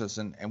Texas,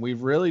 and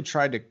we've really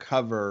tried to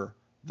cover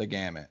the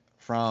gamut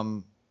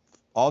from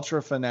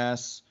ultra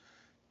finesse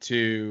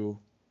to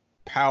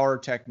power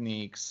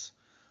techniques,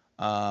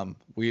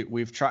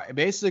 We've tried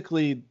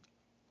basically,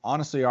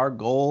 honestly, our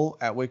goal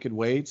at Wicked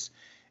Weights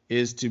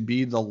is to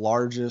be the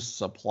largest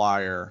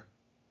supplier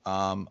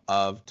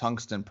of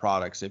tungsten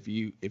products. If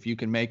you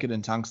can make it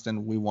in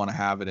tungsten, we want to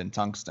have it in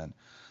tungsten.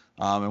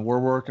 And we're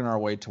working our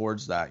way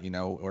towards that.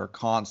 We're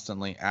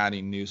constantly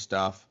adding new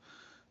stuff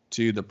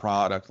to the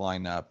product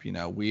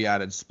lineup. We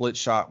added split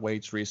shot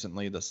weights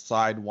recently, the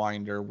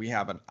Sidewinder. We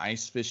have an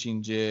ice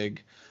fishing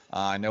jig.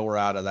 I know we're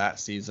out of that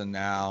season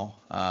now.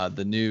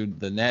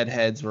 The Ned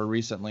heads were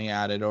recently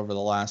added over the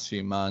last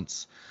few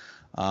months.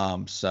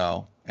 And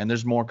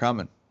there's more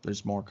coming.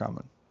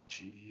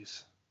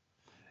 Jeez.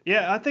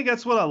 Yeah, I think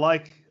that's what I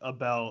like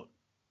about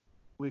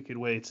Wicked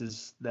Weights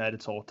is that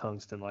it's all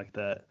tungsten like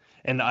that.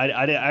 And I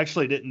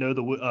actually didn't know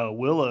the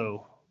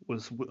Willow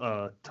was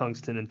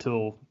tungsten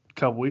until a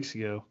couple weeks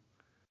ago.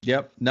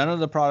 Yep. None of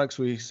the products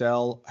we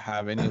sell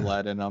have any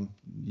lead in them.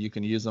 You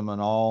can use them in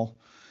all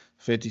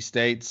 50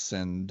 states,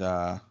 and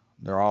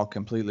they're all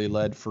completely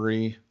lead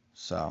free.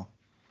 So.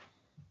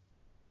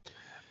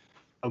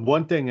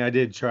 One thing I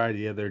did try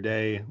the other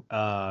day,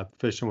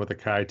 fishing with a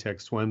Kitech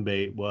swim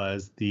bait,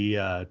 was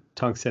the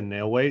tungsten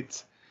nail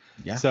weights.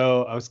 Yeah.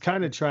 So I was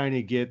kind of trying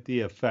to get the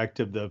effect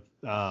of the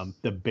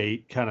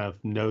bait kind of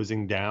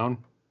nosing down.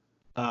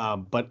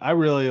 But I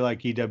really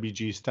like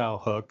EWG style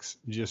hooks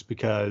just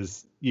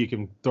because you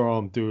can throw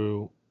them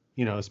through,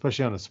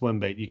 especially on a swim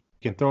bait, you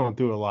can throw them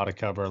through a lot of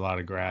cover, a lot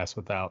of grass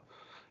without,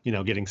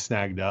 getting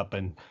snagged up.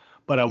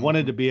 But I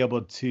wanted to be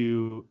able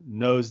to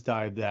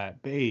nosedive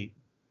that bait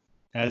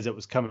as it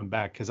was coming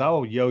back, because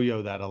I'll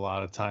yo-yo that a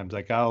lot of times.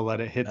 Like I'll let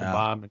it hit the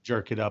bottom and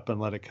jerk it up and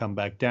let it come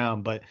back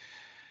down. But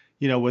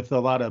with a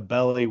lot of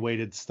belly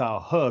weighted style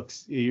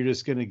hooks, you're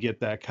just going to get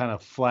that kind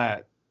of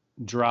flat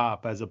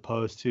drop as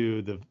opposed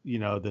to the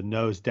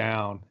nose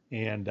down.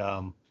 And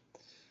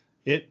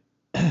it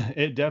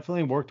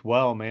definitely worked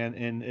well, man.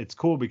 And it's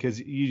cool because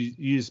you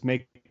just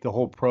make the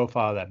whole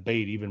profile of that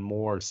bait even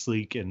more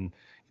sleek and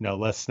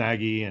less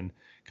snaggy, and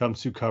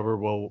comes through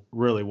cover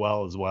really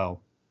well as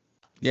well.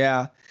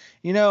 Yeah.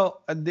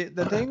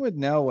 The thing with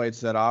nail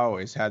weights that I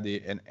always had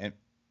and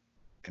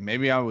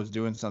maybe I was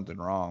doing something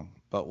wrong,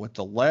 but with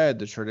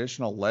the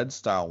traditional lead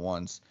style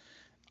ones,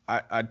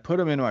 I'd put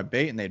them into my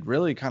bait and they'd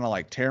really kind of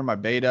like tear my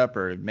bait up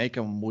or make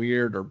them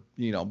weird or,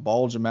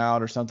 bulge them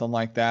out or something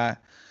like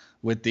that.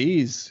 With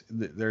these,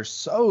 they're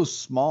so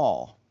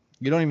small.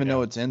 You don't even know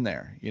what's in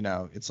there.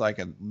 It's like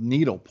a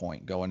needle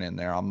point going in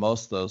there on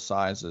most of those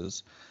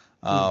sizes,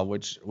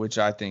 which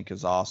I think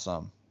is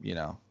awesome,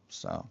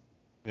 so.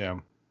 Yeah.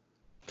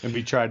 Have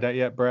you tried that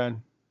yet,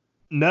 Brad?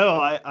 No,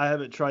 I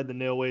haven't tried the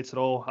nail weights at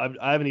all.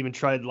 I haven't even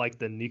tried like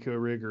the Nico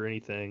rig or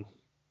anything.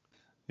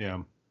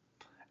 Yeah.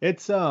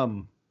 It's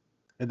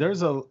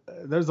there's a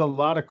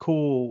lot of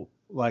cool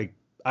like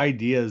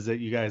ideas that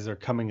you guys are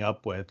coming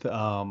up with.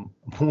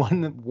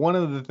 One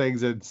of the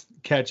things that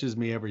catches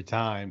me every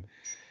time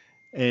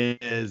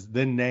is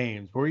the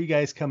names. Where are you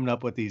guys coming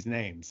up with these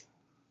names?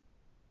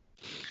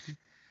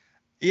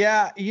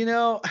 Yeah,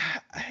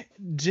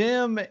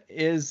 Jim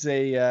is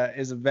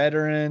a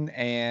veteran,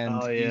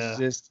 and he's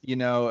just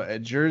a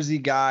Jersey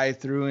guy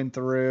through and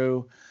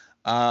through.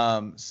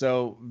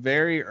 So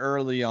very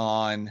early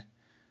on,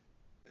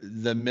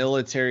 the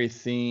military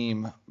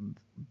theme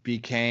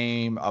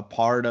became a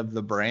part of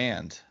the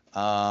brand,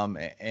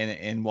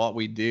 and what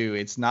we do.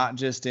 It's not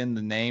just in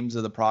the names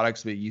of the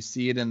products, but you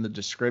see it in the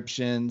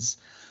descriptions.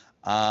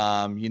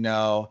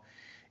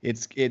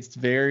 It's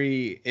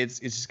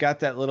just got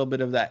that little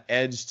bit of that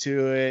edge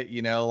to it,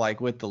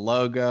 like with the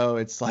logo,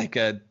 it's like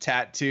a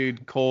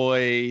tattooed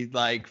koi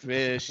like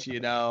fish,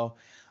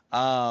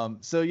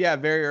 So yeah,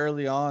 very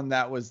early on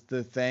that was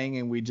the thing,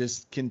 and we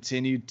just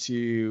continued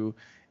to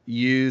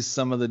use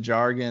some of the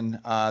jargon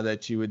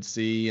that you would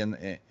see in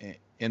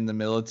the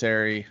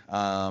military,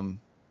 and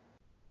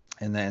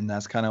then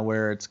that's kind of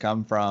where it's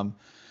come from.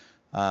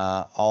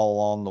 All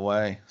along the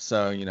way.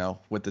 So,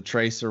 with the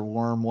tracer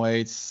worm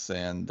weights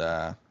and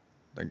the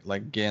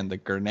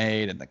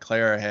grenade and the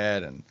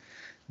Clarahead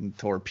and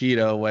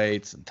torpedo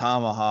weights and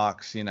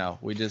tomahawks,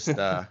 we just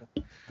the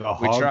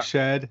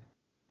hogshead.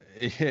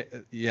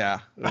 Yeah,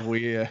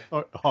 we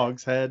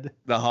hogshead.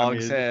 The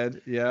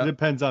hogshead. Yeah, it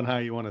depends on how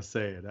you want to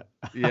say it.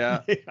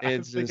 Yeah,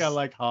 I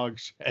like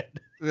hogshead.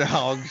 The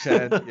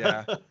hogshead.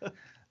 Yeah.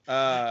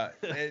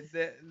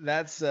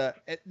 That's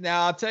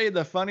now I'll tell you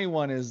the funny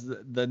one is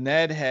the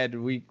Ned head.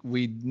 We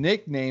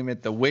nickname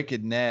it the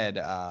Wicked Ned.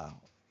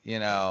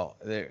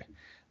 There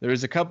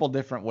was a couple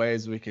different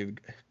ways we could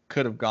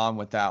have gone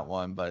with that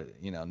one, but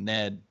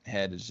Ned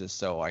head is just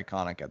so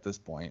iconic at this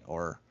point,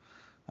 or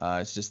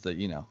it's just that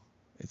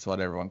it's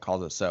what everyone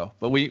calls it. So,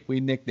 but we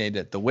nicknamed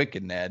it the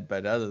Wicked Ned.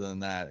 But other than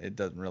that, it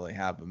doesn't really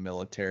have a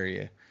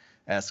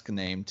military-esque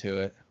name to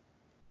it.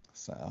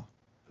 So,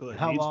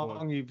 how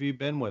long have you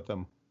been with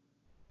them?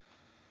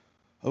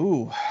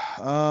 Oh,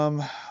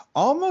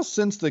 almost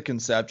since the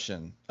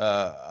conception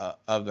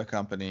of the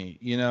company.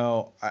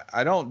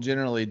 I don't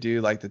generally do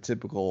like the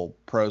typical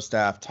pro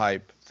staff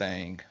type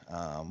thing.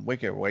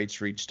 Wicked Weights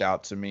reached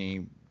out to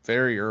me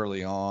very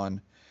early on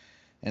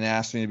and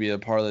asked me to be a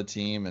part of the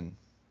team, and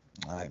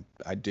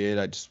I did.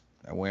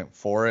 I went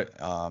for it.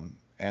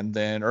 And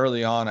then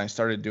early on, I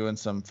started doing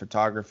some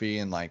photography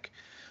and like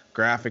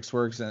graphics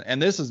works.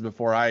 And this is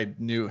before I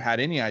had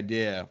any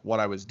idea what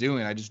I was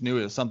doing. I just knew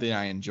it was something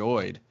I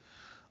enjoyed.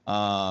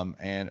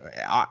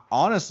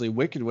 Honestly,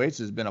 Wicked Weights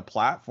has been a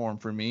platform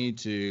for me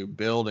to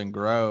build and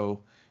grow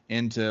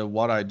into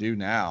what I do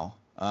now.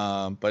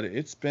 But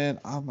it's been,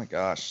 oh my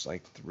gosh,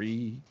 like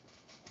 3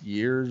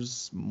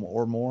 years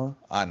or more.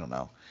 I don't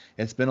know.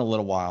 It's been a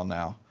little while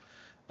now.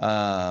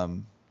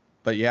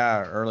 But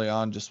yeah, early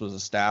on just was a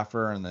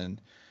staffer, and then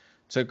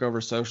took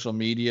over social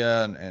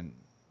media, and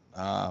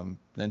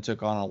then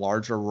took on a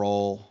larger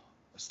role.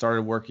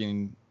 Started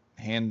working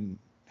hand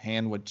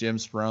with Jim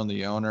Sperone,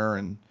 the owner,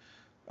 and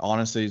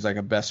honestly, he's like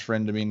a best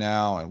friend to me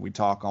now, and we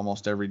talk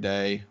almost every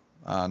day.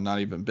 Not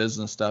even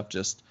business stuff,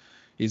 just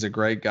he's a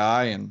great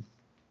guy, and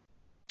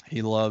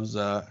he loves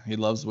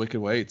Wicked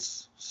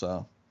Weights.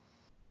 So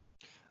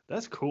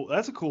that's cool.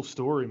 That's a cool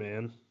story,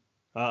 man.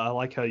 I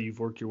like how you've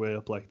worked your way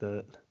up like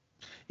that.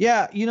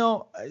 Yeah,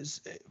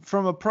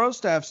 from a pro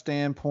staff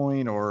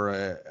standpoint or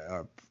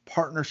a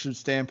partnership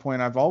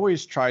standpoint, I've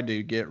always tried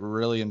to get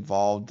really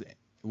involved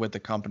with the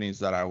companies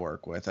that I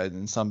work with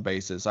in some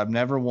basis. I've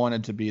never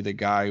wanted to be the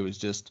guy who was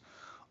just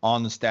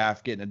on the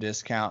staff getting a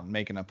discount and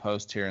making a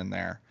post here and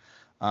there.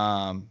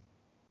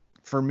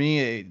 For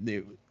me,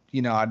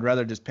 I'd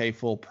rather just pay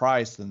full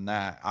price than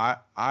that.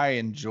 I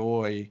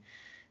enjoy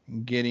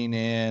getting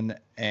in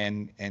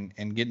and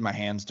getting my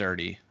hands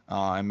dirty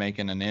and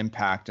making an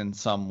impact in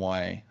some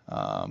way.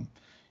 I've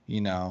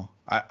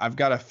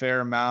got a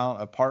fair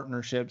amount of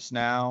partnerships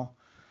now.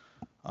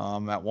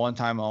 At one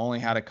time, I only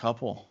had a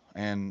couple,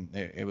 and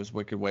it was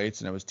Wicked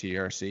Weights and it was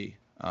TRC.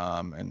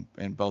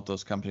 And both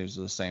those companies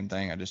are the same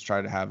thing. I just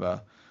try to have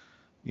a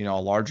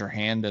larger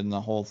hand in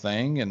the whole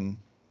thing, and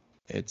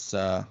it's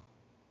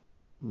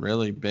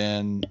really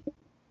been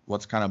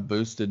what's kind of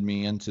boosted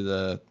me into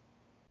the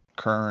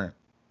current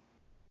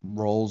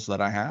roles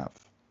that I have.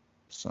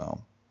 So.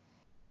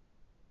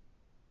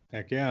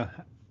 Heck yeah.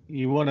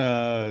 You want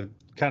to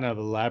kind of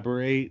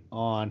elaborate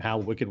on how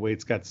Wicked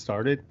Weights got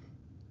started?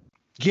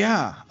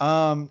 Yeah.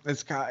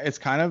 It's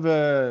kind of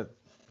a,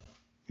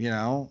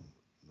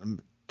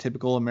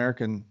 typical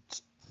American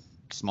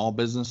small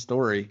business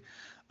story.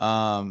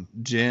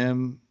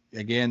 Jim,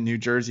 again, New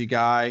Jersey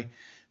guy,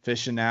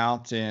 fishing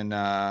out in,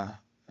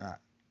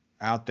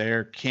 out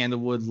there,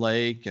 Candlewood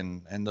Lake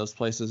and those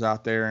places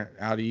out there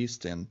out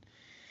east. And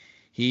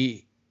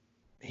he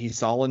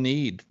saw a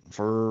need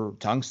for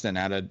tungsten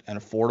at an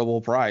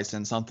affordable price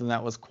and something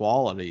that was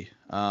quality.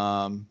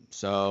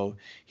 So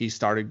he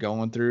started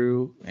going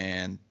through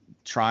and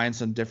trying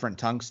some different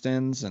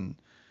tungstens and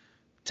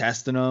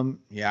testing them.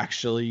 He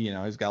actually,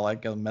 he's got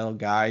like a metal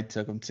guy,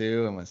 took them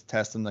to and was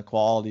testing the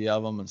quality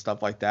of them and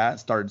stuff like that.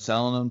 Started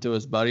selling them to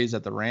his buddies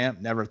at the ramp.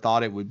 Never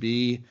thought it would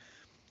be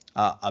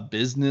a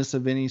business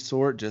of any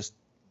sort. Just,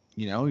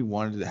 he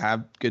wanted to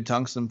have good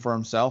tungsten for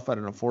himself at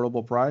an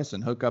affordable price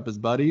and hook up his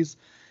buddies.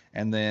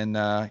 And then,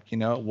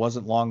 it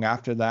wasn't long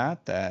after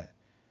that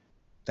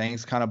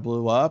things kind of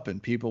blew up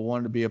and people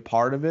wanted to be a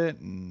part of it.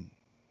 And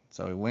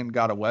so he went and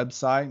got a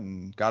website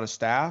and got a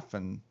staff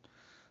and,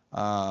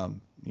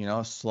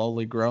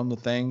 slowly grown the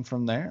thing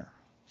from there.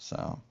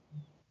 So.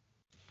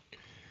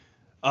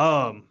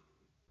 I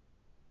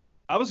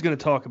was going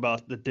to talk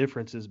about the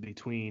differences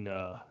between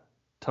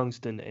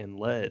tungsten and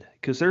lead,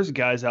 because there's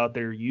guys out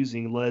there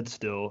using lead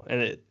still,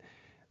 and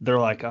they're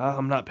like,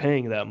 I'm not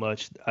paying that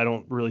much. I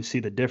don't really see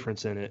the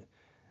difference in it.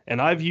 And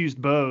I've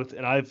used both,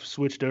 and I've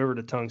switched over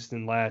to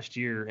tungsten last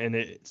year, and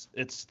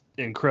it's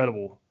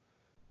incredible.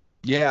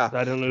 Yeah.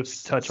 I don't know if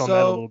you touch on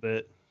that a little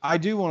bit. I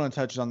do want to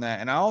touch on that.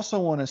 And I also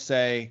want to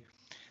say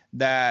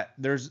that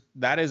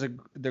that is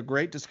the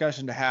great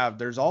discussion to have.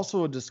 There's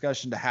also a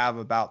discussion to have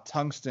about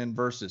tungsten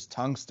versus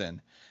tungsten,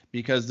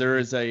 because there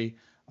is a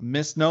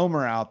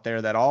misnomer out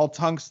there that all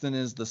tungsten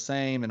is the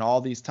same and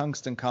all these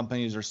tungsten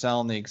companies are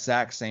selling the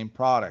exact same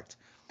product.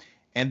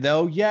 And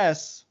though,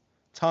 yes,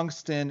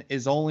 tungsten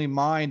is only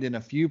mined in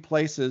a few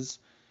places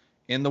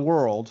in the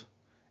world,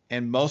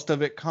 and most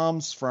of it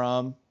comes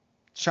from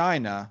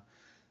China,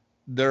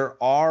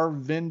 there are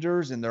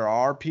vendors and there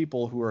are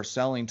people who are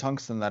selling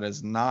tungsten that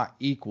is not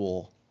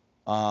equal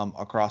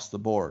across the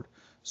board.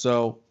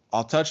 So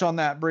I'll touch on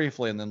that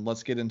briefly, and then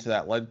let's get into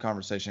that lead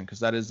conversation, because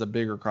that is a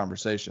bigger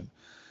conversation.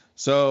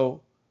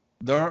 So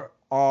there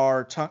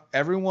are a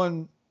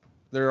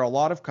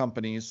lot of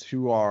companies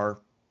who are,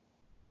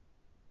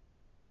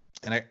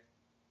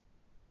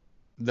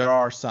 there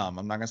are some,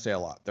 I'm not going to say a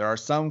lot. There are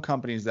some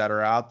companies that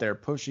are out there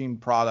pushing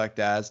product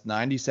as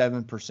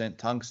 97%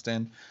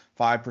 tungsten,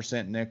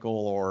 5%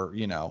 nickel, or,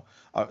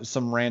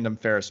 some random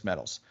ferrous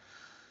metals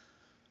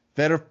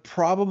that have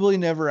probably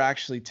never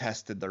actually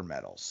tested their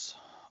metals.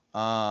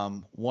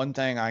 One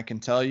thing I can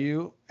tell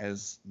you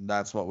is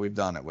that's what we've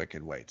done at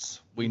Wicked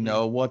Weights. We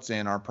know what's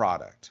in our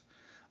product.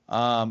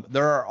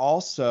 There are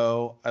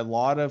also a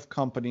lot of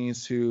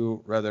companies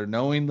who, whether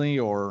knowingly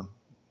or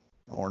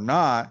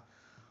not,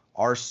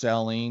 are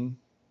selling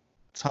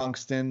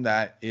tungsten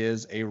that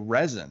is a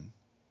resin.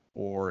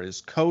 or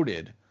is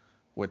coated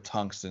with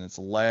tungsten. It's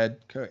lead,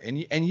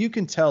 and you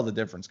can tell the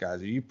difference,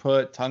 guys. If you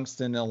put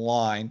tungsten in a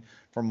line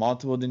from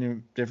multiple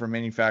different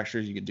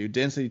manufacturers, you can do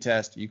density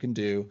test. You can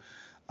do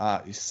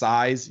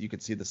size. You can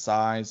see the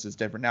size is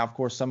different. Now, of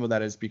course, some of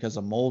that is because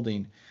of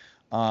molding,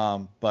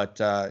 but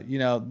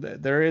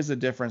there is a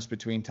difference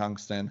between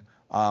tungsten,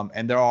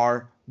 and there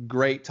are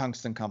great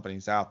tungsten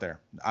companies out there.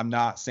 I'm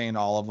not saying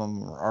all of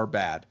them are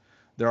bad.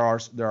 There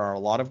are a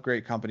lot of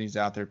great companies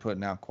out there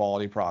putting out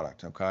quality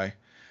product. Okay.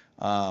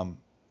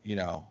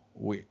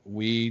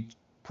 We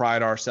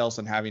pride ourselves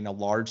in having a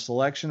large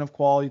selection of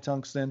quality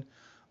tungsten,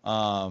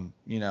 and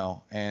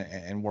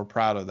we're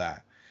proud of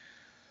that.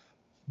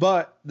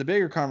 But the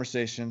bigger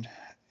conversation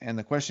and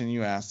the question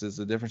you asked is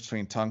the difference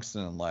between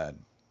tungsten and lead.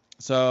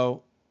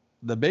 So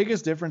the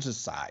biggest difference is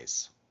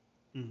size,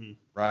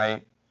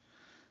 right?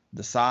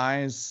 The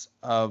size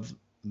of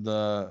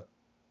the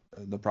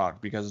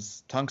product,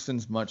 because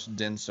tungsten's much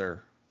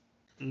denser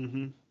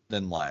than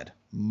lead,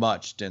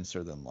 much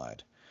denser than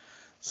lead.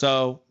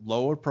 So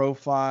lower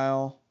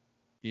profile,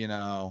 is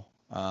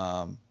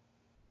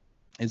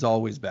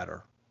always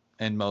better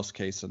in most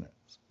cases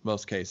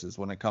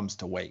when it comes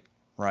to weight,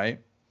 right?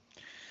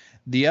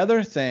 The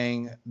other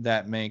thing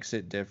that makes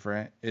it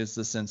different is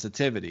the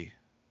sensitivity.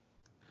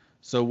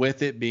 So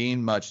with it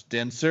being much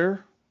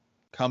denser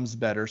comes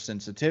better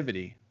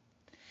sensitivity.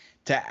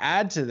 To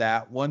add to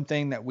that, one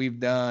thing that we've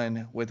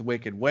done with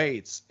Wicked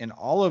Weights in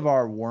all of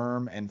our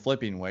worm and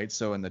flipping weights,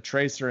 so in the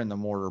tracer and the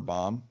mortar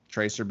bomb,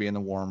 tracer being the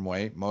worm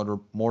weight,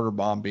 mortar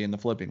bomb being the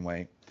flipping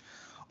weight,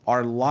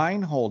 our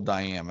line hole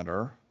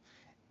diameter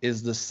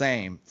is the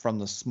same from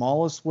the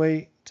smallest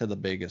weight to the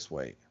biggest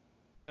weight.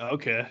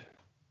 Okay.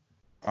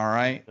 All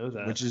right.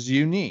 Which is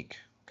unique.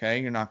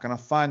 Okay. You're not going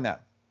to find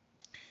that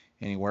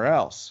anywhere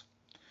else.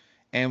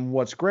 And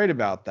what's great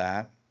about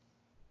that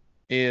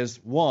is,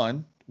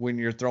 one, when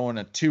you're throwing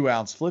a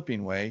 2-ounce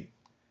flipping weight,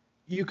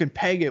 you can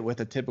peg it with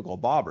a typical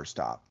bobber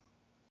stop.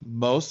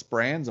 Most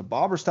brands, a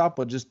bobber stop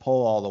will just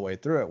pull all the way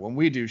through it. When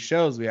we do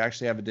shows, we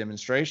actually have a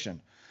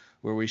demonstration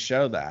where we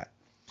show that.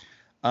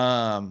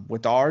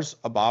 With ours,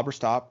 a bobber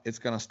stop, it's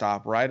going to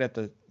stop right at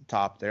the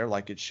top there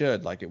like it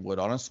should, like it would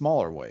on a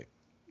smaller weight.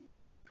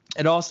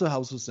 It also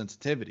helps with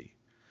sensitivity.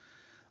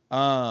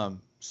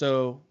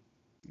 So,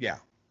 yeah,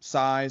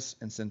 size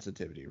and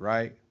sensitivity,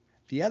 right?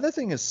 The other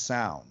thing is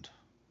sound.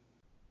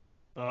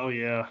 Oh,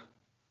 yeah.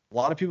 A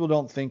lot of people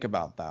don't think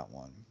about that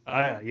one.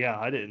 I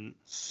didn't.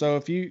 So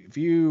if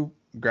you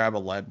grab a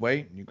lead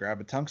weight and you grab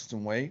a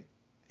tungsten weight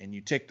and you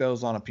tick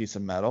those on a piece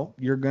of metal,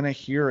 you're going to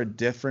hear a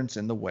difference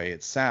in the way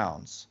it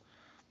sounds.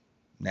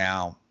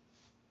 Now,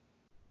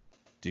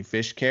 do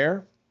fish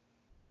care?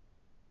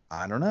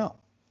 I don't know.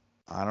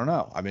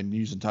 I've been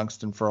using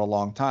tungsten for a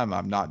long time.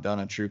 I've not done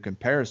a true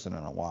comparison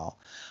in a while,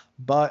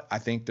 but I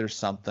think there's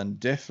something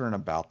different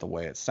about the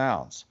way it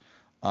sounds.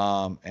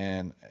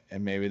 And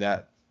maybe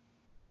that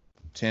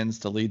tends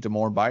to lead to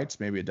more bites.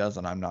 Maybe it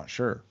doesn't. I'm not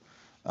sure.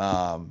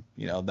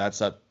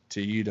 That's up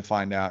to you to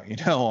find out,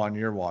 on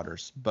your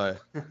waters, but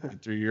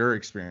through your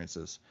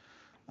experiences.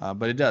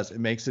 But it does. It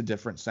makes a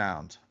different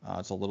sound.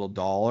 It's a little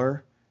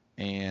duller,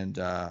 and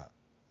I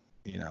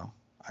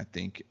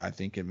think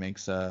it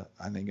makes a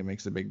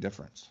big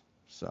difference.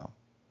 So.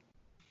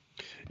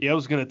 Yeah, I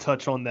was going to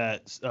touch on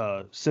that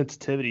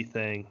sensitivity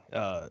thing.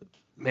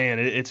 Man,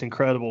 it's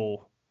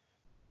incredible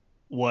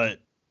what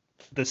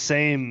the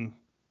same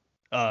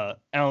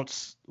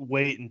ounce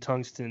weight in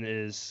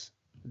tungsten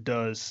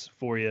does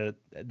for you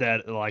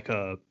that like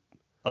a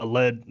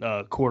lead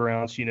quarter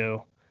ounce,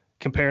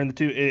 comparing the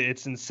two.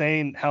 It's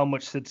insane how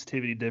much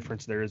sensitivity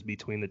difference there is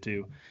between the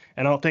two.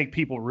 And I don't think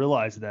people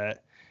realize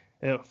that.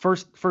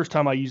 First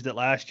time I used it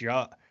last year,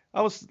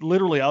 I was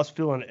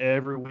feeling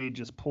every weed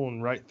just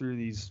pulling right through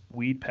these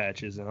weed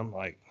patches, and I'm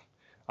like,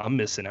 I'm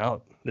missing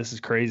out. This is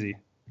crazy.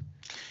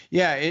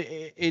 Yeah,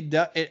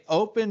 it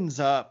opens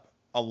up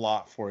a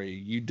lot for you.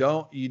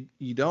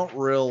 You don't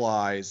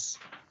realize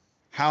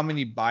how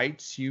many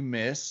bites you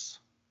miss.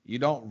 You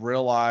don't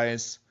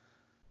realize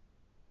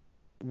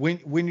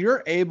when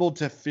you're able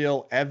to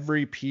feel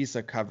every piece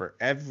of cover,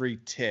 every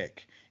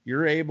tick,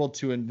 you're able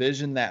to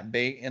envision that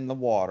bait in the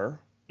water,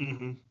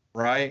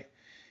 right?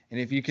 And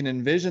if you can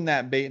envision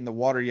that bait in the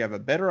water, you have a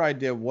better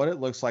idea of what it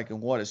looks like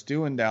and what it's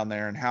doing down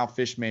there and how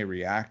fish may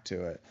react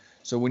to it.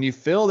 So when you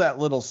feel that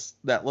little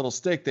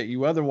stick that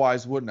you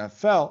otherwise wouldn't have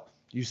felt,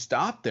 you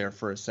stop there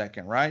for a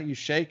second, right? You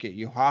shake it,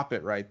 you hop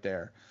it right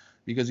there,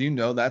 because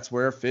that's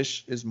where a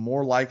fish is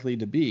more likely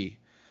to be.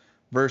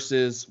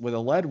 Versus with a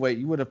lead weight,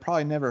 you would have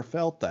probably never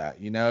felt that.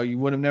 You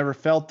would have never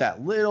felt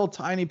that little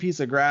tiny piece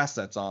of grass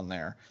that's on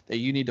there that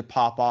you need to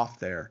pop off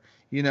there.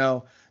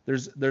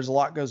 There's a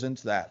lot goes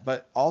into that,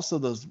 but also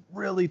those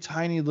really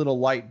tiny little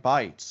light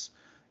bites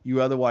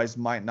you otherwise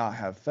might not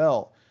have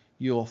felt,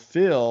 you'll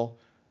feel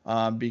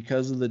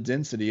because of the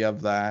density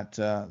of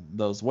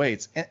those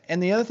weights.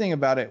 And the other thing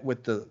about it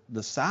with the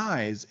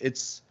size,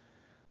 it's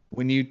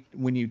when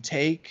you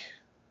take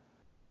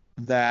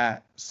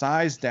that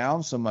size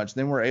down so much,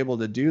 then we're able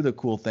to do the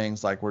cool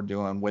things like we're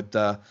doing with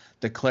the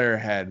Claire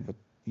head, with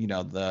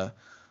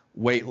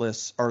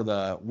weightless or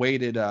the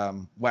weighted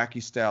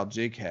wacky style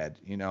jig head,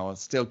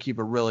 still keep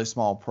a really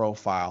small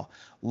profile.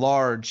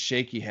 Large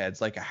shaky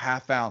heads, like a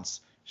 1/2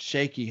 ounce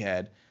shaky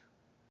head,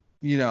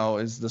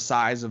 is the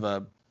size of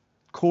a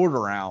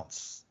 1/4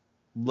 ounce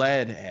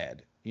lead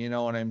head. You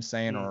know what I'm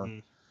saying? Mm-hmm.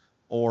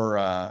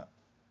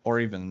 Or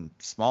even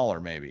smaller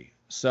maybe.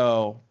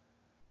 So,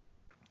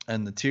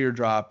 and the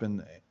teardrop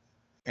and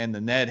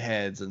the Ned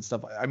heads and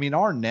stuff. I mean,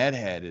 our Ned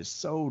head is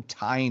so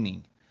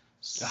tiny,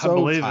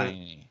 so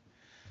tiny.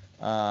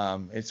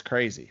 It's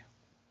crazy.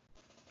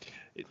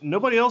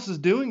 Nobody else is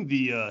doing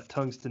the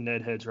tungsten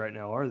Ned heads right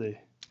now, are they?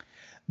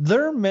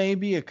 There may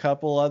be a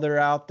couple other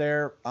out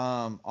there.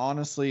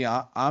 Honestly,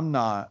 I'm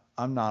not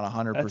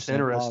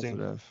 100%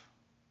 positive.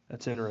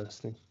 That's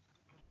interesting.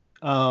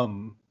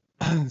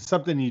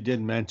 Something you did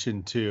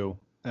mention too,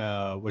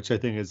 which I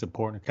think is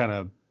important to kind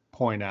of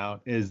point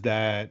out, is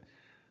that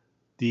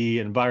the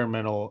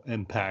environmental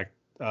impact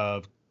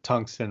of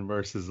tungsten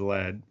versus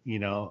lead.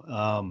 We've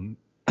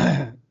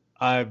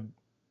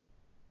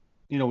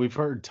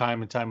heard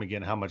time and time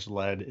again how much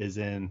lead is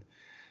in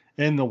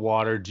the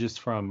water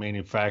just from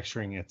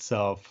manufacturing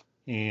itself,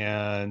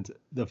 and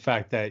the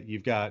fact that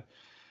you've got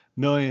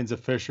millions of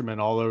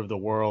fishermen all over the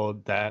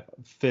world that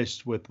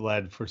fished with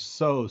lead for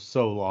so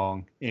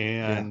long,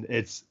 and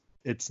it's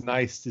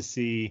nice to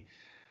see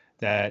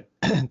that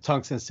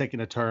tungsten's taking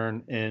a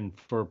turn in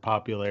for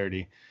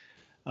popularity.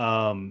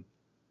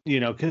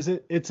 Because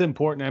it's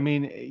important. I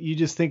mean, you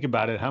just think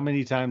about it. How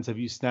many times have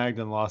you snagged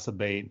and lost a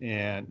bait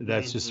and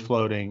that's just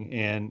floating?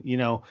 And,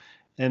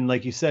 and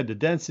like you said, the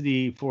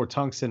density for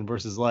tungsten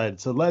versus lead.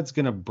 So lead's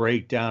going to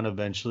break down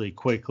eventually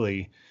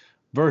quickly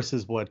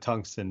versus what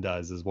tungsten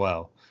does as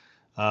well.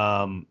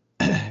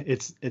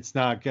 It's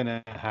not going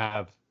to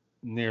have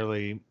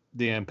nearly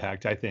the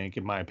impact, I think,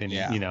 in my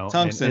opinion.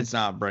 Tungsten's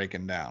not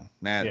breaking down.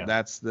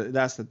 That's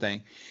the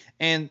thing.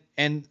 And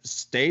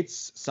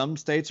some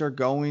states are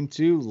going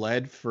to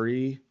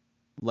lead-free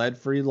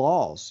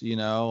laws.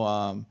 You're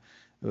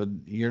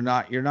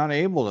not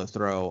able to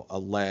throw a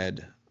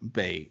lead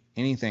bait,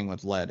 anything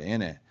with lead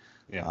in it.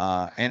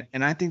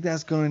 And I think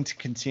that's going to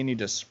continue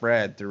to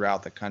spread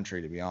throughout the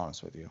country, to be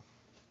honest with you.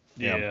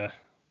 Yeah.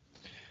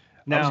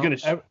 Now,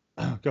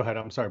 go ahead.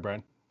 I'm sorry,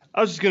 Brian. I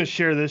was just going to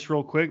share this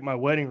real quick. My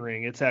wedding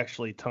ring, it's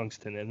actually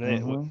tungsten.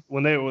 And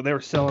when they were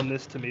selling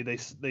this to me,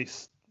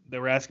 they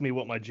were asking me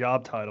what my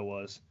job title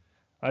was.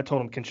 I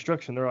told them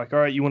construction. They're like, all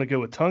right, you want to go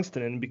with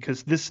tungsten? And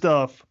because this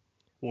stuff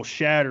will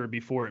shatter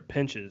before it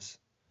pinches.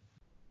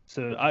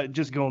 So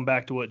just going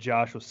back to what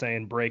Josh was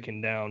saying, breaking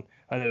down,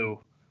 I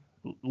know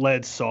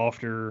lead's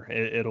softer.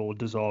 It'll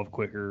dissolve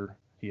quicker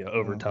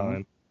over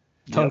time.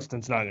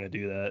 Tungsten's not going to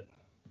do that.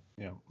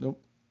 Yeah. Nope.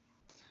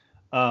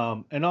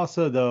 And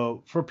also,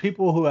 though, for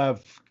people who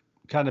have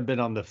kind of been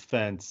on the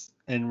fence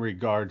in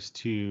regards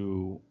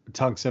to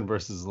tungsten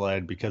versus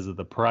lead because of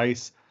the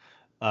price,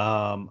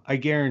 I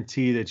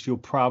guarantee that you'll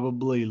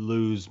probably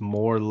lose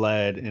more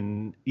lead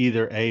and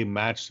either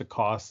match the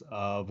cost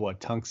of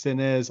what tungsten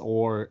is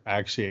or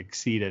actually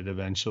exceed it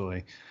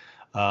eventually.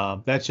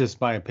 That's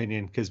just my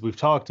opinion, because we've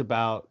talked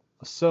about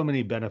so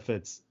many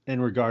benefits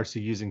in regards to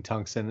using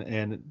tungsten,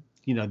 and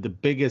the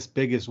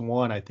biggest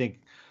one, I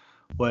think,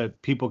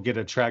 what people get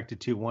attracted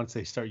to once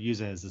they start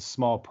using it is the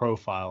small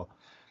profile.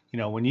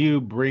 When you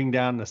bring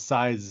down the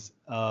size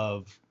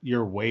of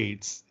your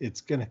weights,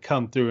 it's going to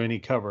come through any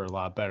cover a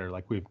lot better,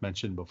 like we've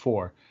mentioned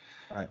before.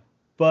 Right.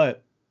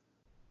 But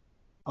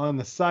on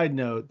the side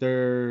note,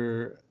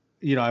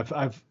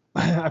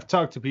 I've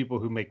talked to people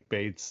who make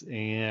baits,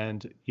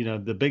 and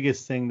the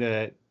biggest thing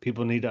that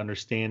people need to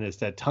understand is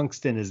that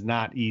tungsten is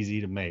not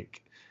easy to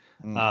make.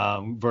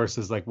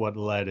 Versus like what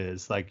lead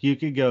is. Like, you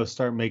could go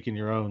start making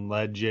your own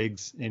lead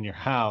jigs in your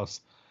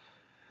house,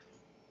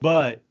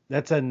 but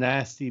that's a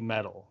nasty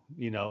metal.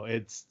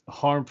 It's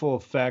harmful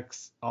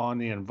effects on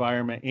the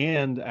environment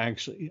and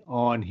actually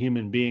on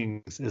human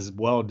beings is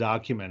well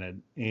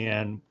documented.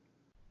 And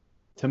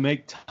to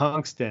make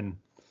tungsten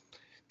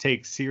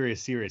takes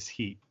serious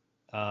heat.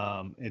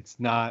 It's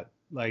not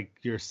like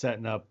you're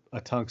setting up a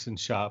tungsten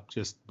shop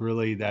just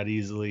really that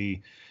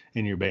easily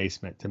in your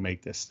basement to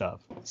make this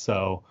stuff.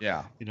 So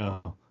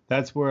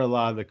that's where a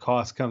lot of the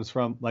cost comes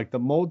from. Like, the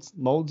molds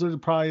are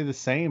probably the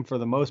same for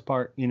the most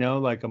part.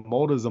 Like, a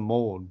mold is a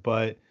mold,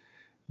 but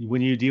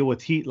when you deal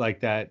with heat like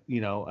that,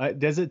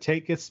 does it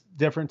take a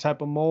different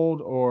type of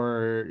mold,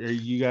 or are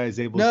you guys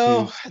able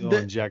to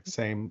inject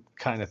same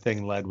kind of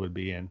thing lead would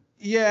be in?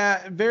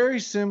 Yeah,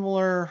 very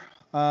similar.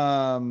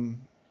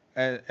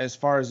 As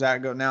far as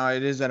that goes, now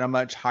it is at a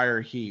much higher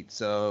heat,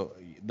 so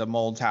the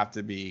molds have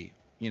to be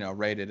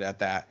rated at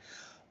that.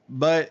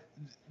 But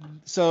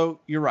so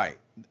you're right,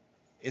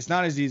 it's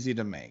not as easy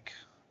to make.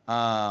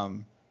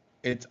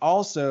 It's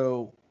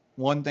also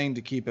one thing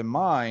to keep in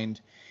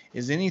mind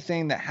is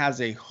anything that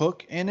has a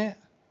hook in it,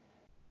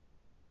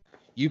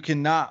 you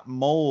cannot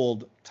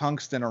mold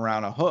tungsten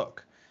around a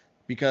hook,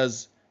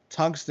 because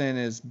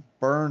tungsten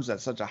burns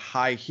at such a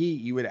high heat,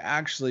 you would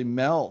actually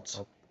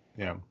melt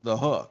the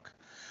hook.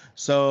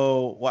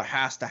 So what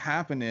has to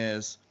happen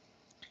is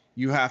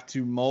you have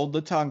to mold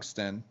the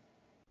tungsten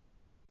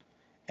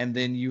and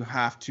then you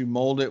have to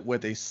mold it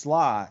with a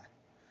slot.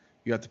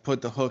 You have to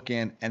put the hook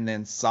in and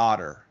then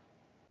solder.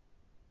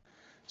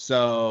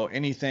 So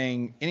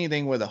anything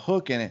with a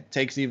hook in it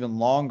takes even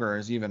longer,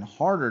 is even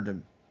harder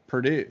to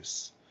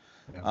produce.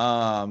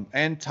 Yeah.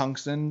 And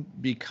tungsten,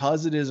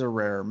 because it is a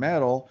rare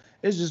metal,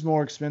 is just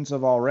more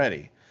expensive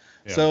already.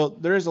 Yeah. So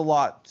there is a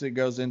lot that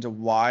goes into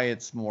why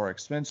it's more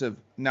expensive.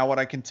 Now, what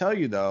I can tell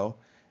you though,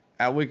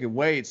 at Wicked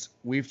Weights,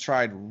 we've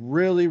tried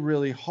really,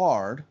 really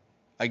hard.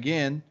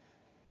 Again,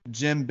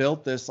 Jim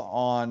built this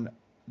on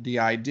the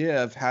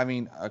idea of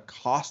having a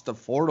cost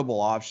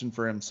affordable option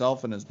for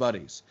himself and his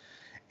buddies.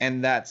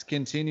 And that's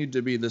continued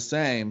to be the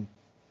same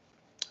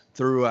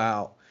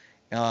throughout,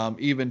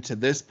 even to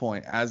this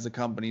point, as the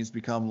company's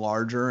become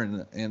larger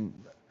and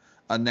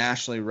a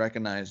nationally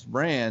recognized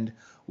brand,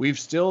 we've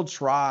still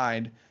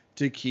tried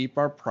to keep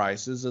our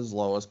prices as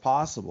low as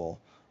possible,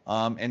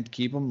 and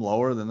keep them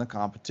lower than the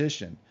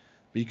competition.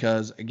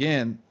 Because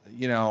again,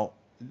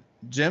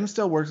 Jim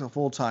still works a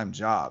full-time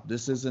job.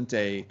 This isn't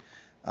a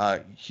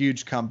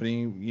huge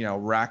company,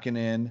 racking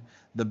in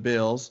the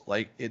bills.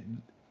 Like it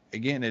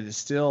is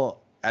still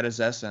at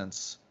its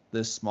essence,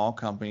 this small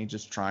company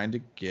just trying to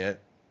get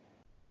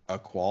a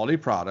quality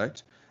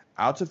product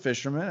out to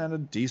fishermen at a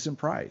decent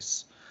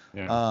price.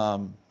 Yeah.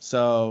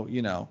 So,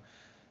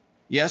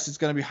 yes, it's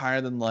going to be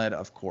higher than lead,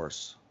 of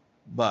course,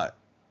 but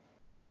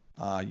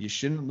you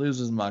shouldn't lose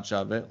as much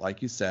of it.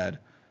 Like you said,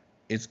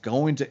 it's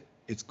going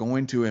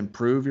to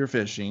improve your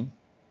fishing.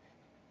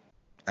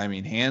 I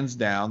mean, hands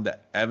down, the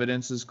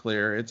evidence is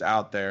clear. It's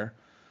out there.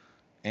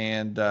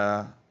 And,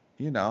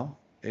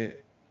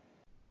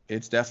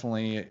 it's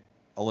definitely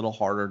a little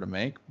harder to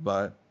make,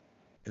 but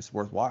it's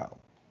worthwhile.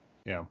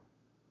 Yeah.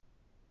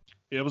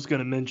 I was going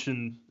to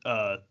mention,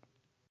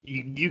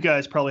 you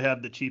guys probably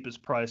have the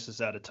cheapest prices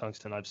out of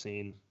tungsten I've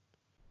seen.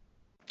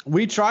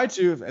 We try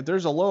to. If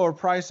there's a lower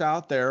price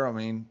out there, I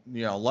mean,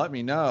 let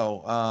me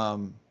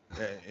know.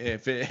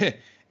 If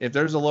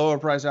there's a lower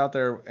price out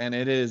there and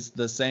it is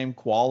the same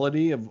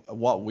quality of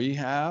what we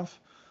have,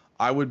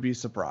 I would be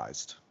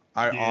surprised.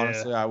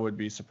 Honestly, I would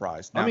be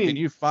surprised. Now, can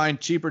you find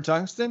cheaper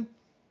tungsten?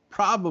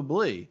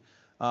 Probably.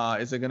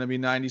 Is it going to be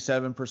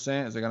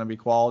 97%? Is it going to be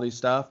quality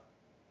stuff?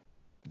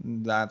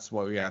 That's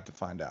what we have to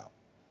find out.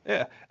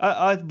 Yeah,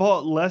 I've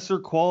bought lesser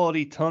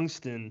quality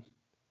tungsten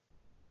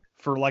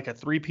for like a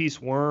 3-piece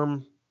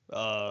worm,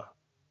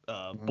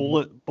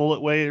 bullet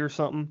weight or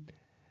something,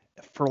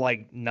 for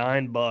like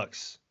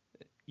 $9.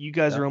 You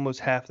guys are almost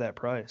half that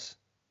price.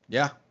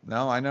 Yeah,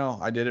 no, I know.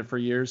 I did it for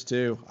years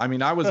too. I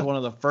mean, I was one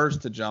of the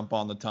first to jump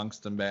on the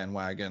tungsten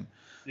bandwagon.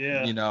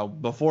 Yeah.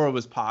 Before it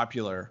was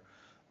popular,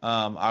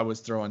 I was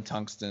throwing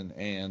tungsten,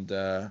 and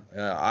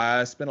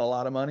I spent a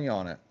lot of money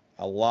on it.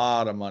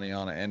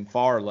 And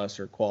far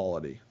lesser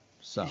quality.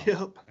 So.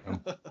 Yep.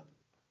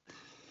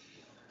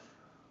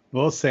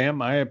 Well,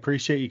 Sam, I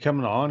appreciate you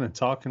coming on and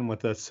talking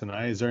with us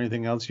tonight. Is there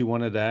anything else you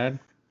wanted to add?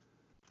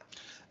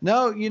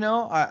 No,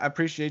 I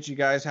appreciate you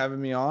guys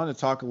having me on to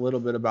talk a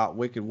little bit about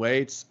Wicked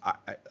Weights.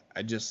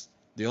 I just,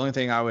 the only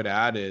thing I would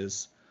add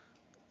is,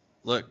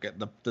 look,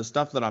 the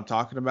stuff that I'm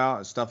talking about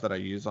is stuff that I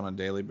use on a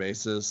daily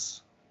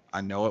basis.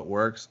 I know it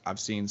works. I've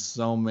seen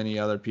so many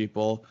other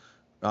people,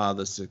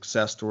 the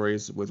success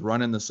stories with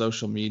running the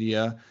social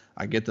media.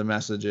 I get the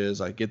messages,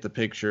 I get the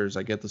pictures,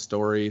 I get the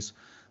stories.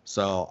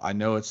 So I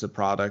know it's a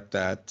product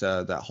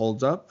that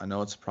holds up. I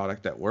know it's a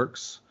product that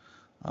works.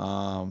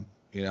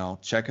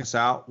 Check us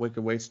out,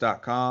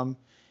 wickedweights.com.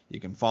 You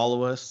can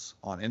follow us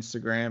on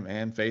Instagram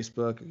and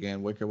Facebook.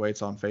 Again, Wicked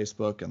Weights on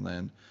Facebook, and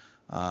then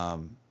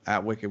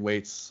at Wicked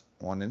Weights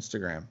on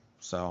Instagram.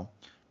 So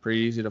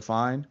pretty easy to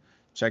find.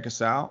 Check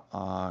us out.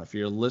 If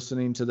you're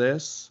listening to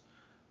this,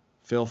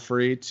 feel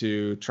free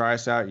to try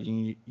us out. You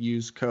can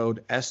use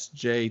code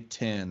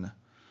SJ10.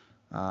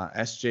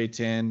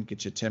 SJ10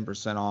 get you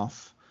 10%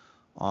 off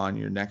on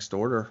your next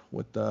order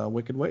with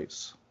Wicked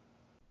Weights.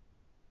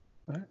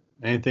 All right.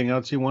 Anything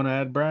else you want to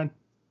add, Brad?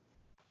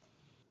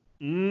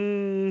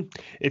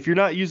 If you're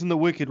not using the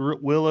Wicked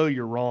Willow,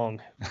 you're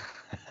wrong.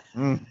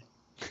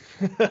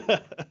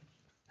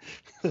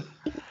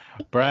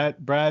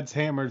 Brad's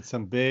hammered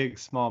some big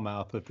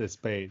smallmouth with this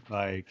bait.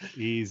 Like,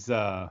 he's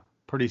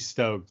pretty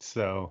stoked.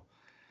 So,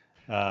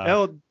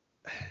 I've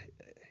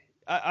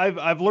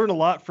learned a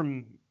lot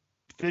from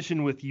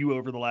fishing with you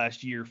over the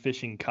last year,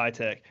 fishing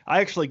Kitech.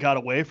 I actually got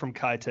away from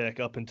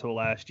Kitech up until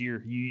last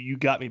year. You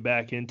got me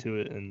back into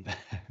it, and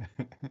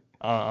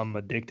I'm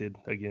addicted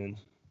again.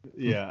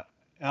 Yeah,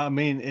 I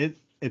mean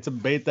it's a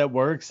bait that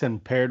works,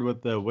 and paired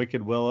with the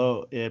Wicked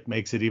Willow, it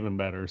makes it even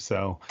better.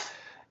 So,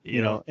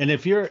 and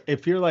if you're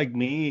like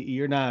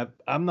me,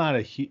 I'm not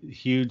a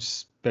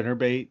huge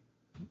spinnerbait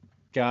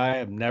guy.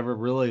 I've never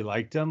really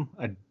liked them.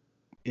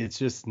 It's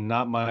just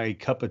not my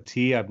cup of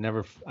tea.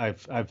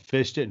 I've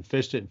fished it and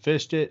fished it and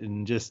fished it,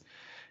 and just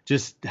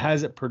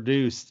hasn't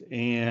produced.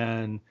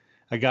 And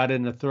I got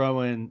into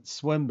throwing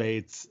swim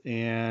baits,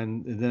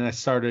 and then I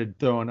started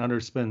throwing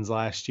underspins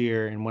last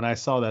year. And when I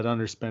saw that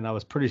underspin, I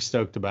was pretty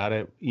stoked about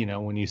it.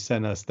 When you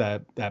sent us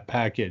that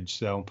package.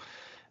 So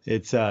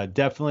It's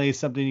definitely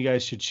something you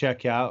guys should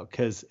check out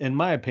because, in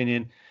my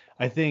opinion,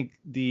 I think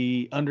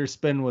the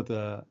underspin with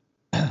a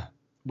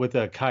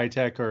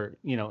Kitech or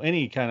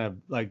any kind of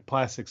like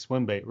plastic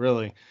swim bait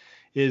really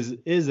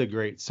is a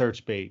great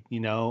search bait,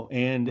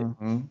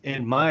 and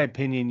in my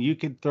opinion, you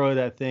could throw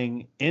that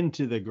thing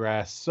into the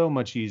grass so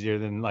much easier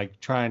than like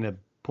trying to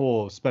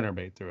pull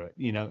spinnerbait through it.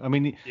 I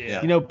mean,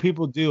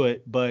 people do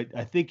it, but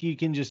I think you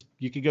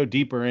could go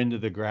deeper into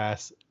the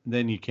grass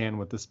than you can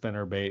with the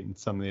spinnerbait and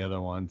some of the other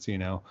ones.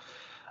 And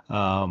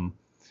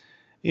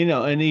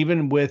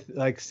even with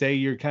like, say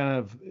you're kind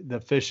of the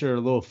fish are a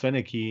little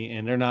finicky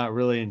and they're not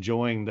really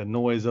enjoying the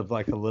noise of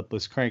like a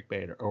lipless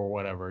crankbait or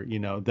whatever,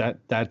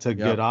 that's a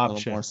good option. A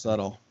little more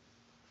subtle.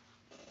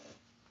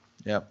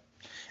 Yep.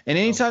 And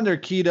anytime they're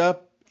keyed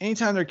up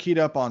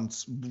on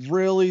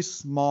really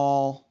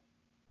small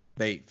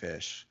bait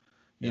fish,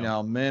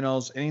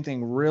 minnows,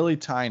 anything really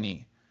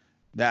tiny,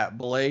 that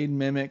blade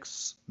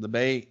mimics the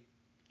bait,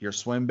 your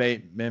swim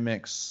bait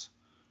mimics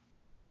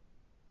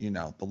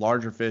the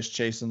larger fish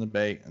chasing the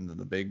bait, and then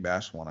the big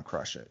bass want to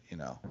crush it,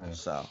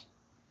 so.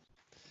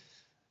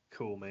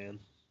 Cool, man.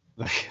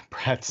 Look,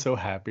 Brad's so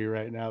happy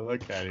right now.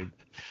 Look at him.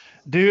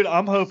 Dude,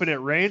 I'm hoping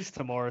it rains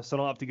tomorrow so I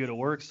don't have to go to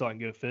work so I can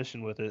go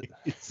fishing with it.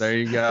 There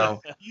you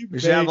go. We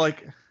should have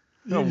like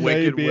a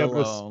Wicked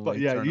Willow.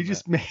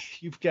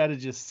 You've got to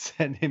just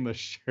send him a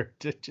shirt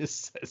that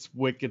just says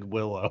Wicked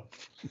Willow.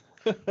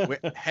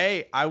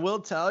 Hey, I will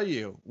tell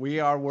you, we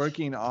are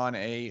working on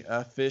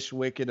a Fish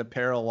Wicked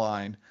apparel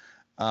line.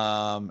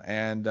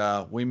 And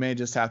we may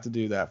just have to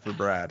do that for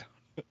Brad.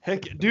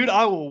 Heck, dude,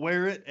 I will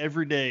wear it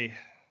every day.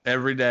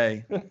 Every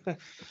day.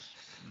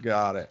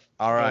 Got it.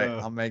 All right,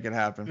 I'll make it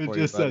happen for you,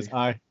 buddy. It just says,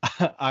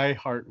 I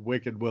heart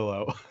Wicked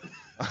Willow.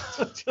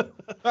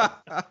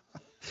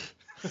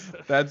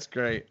 That's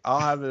great. I'll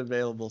have it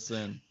available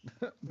soon.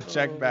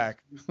 Check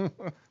back. All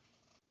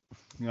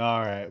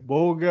right.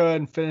 Well, we'll go ahead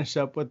and finish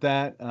up with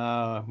that.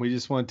 We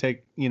just want to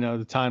take,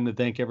 the time to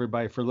thank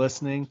everybody for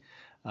listening.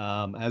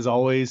 As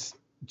always,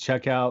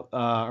 check out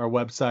our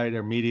website,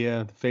 our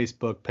media,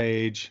 Facebook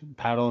page,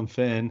 Paddle and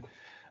Fin.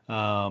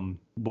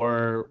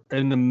 We're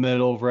in the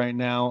middle right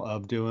now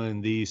of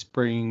doing the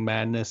Spring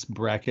Madness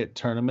bracket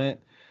tournament.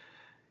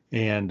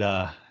 And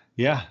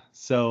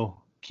so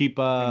keep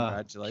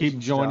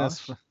joining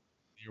us.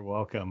 You're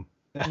welcome.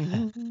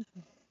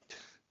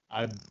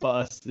 I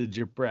busted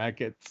your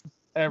brackets,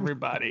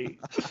 everybody.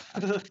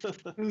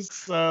 There's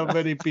so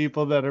many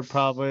people that are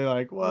probably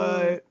like,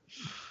 what?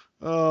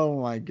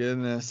 Oh my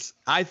goodness.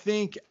 I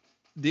think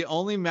the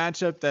only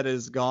matchup that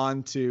has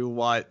gone to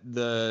what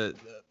the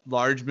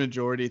large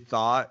majority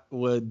thought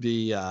would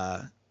be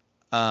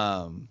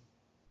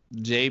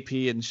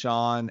JP and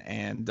Sean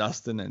and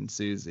Dustin and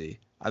Susie.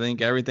 I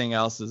think everything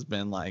else has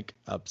been like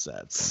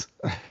upsets.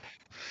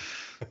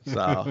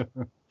 So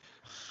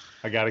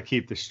I got to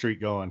keep the streak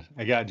going.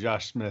 I got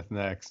Josh Smith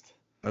next.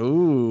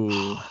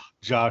 Ooh.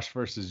 Josh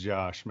versus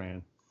Josh,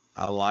 man.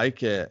 I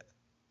like it.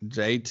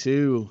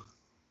 J2.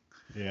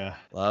 Yeah.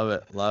 Love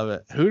it.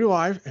 Who do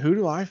I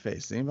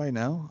face? Anybody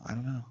know? I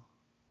don't know.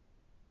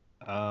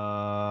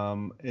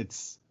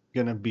 It's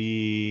gonna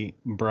be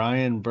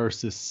Brian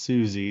versus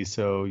Susie,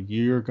 so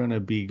you're gonna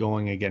be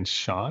going against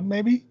Sean,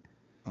 maybe?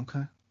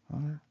 Okay.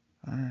 All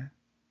right.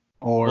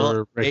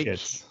 Or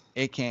Ricketts.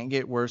 It can't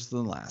get worse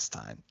than last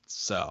time.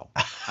 So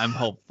I'm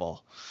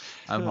hopeful.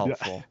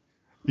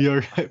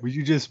 You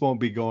just won't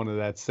be going to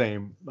that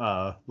same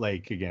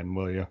lake again,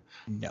 will you?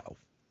 No,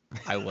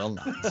 I will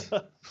not.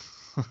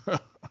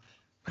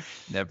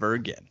 Never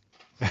again.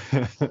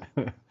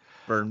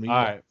 Burn me. All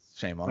right.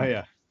 Shame on me.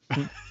 Yeah.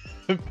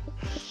 All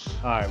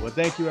right. Well,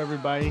 thank you,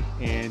 everybody.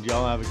 And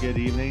y'all have a good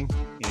evening.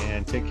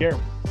 And take care.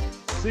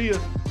 See ya.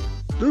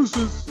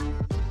 Deuces.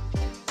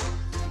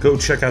 Go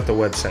check out the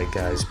website,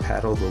 guys.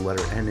 Paddle, the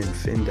letter N and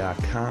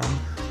fin.com.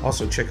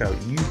 Also check out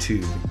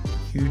YouTube.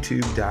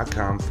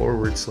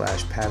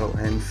 youtube.com/paddle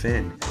and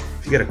fin.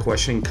 If you got a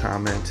question,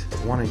 comment,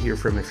 want to hear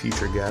from a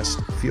future guest,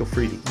 feel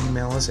free to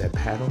email us at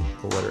paddle,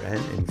 the letter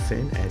N and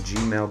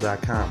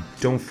fin@gmail.com.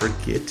 Don't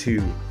forget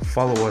to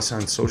follow us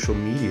on social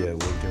media.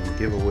 We're doing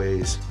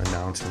giveaways,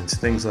 announcements,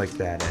 things like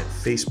that at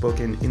Facebook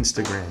and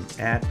Instagram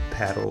at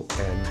Paddle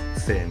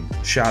and Fin.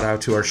 Shout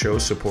out to our show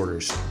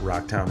supporters,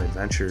 Rocktown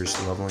Adventures,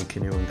 Leveling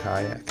Canoe and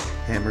Kayak,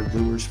 Hammered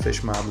Lures,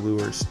 Fish Mob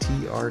Lures,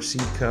 TRC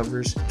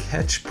Covers,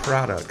 Catch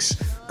Products.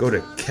 Go to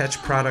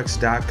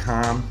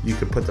catchproducts.com. You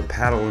can put the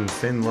Paddle and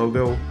Fin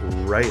logo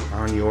right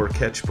on your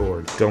catch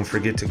board. Don't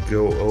forget to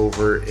go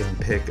over and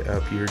pick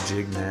up your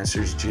Jig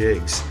Masters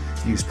jigs.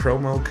 Use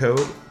promo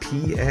code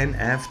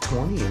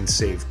PNF20 and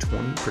save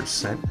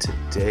 20%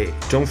 today.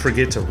 Don't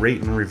forget to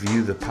rate and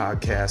review the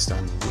podcast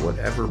on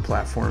whatever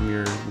platform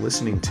you're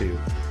listening to.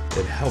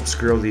 It helps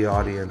grow the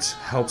audience,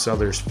 helps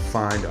others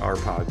find our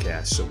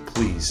podcast. So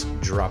please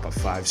drop a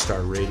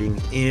 5-star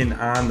rating in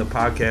on the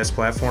podcast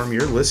platform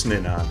you're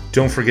listening on.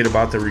 Don't forget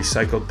about the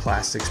recycled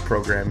plastics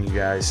program, you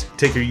guys.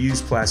 Take your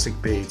used plastic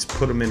baits,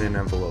 put them in an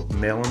envelope,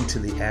 mail them to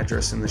the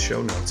address in the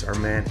show notes. Our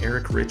man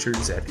Eric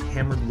Richards at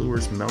Hammered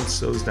Lures melts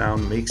those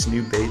down, makes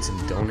new baits, and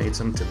donates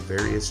them to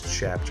various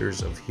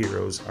chapters of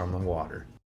Heroes on the Water.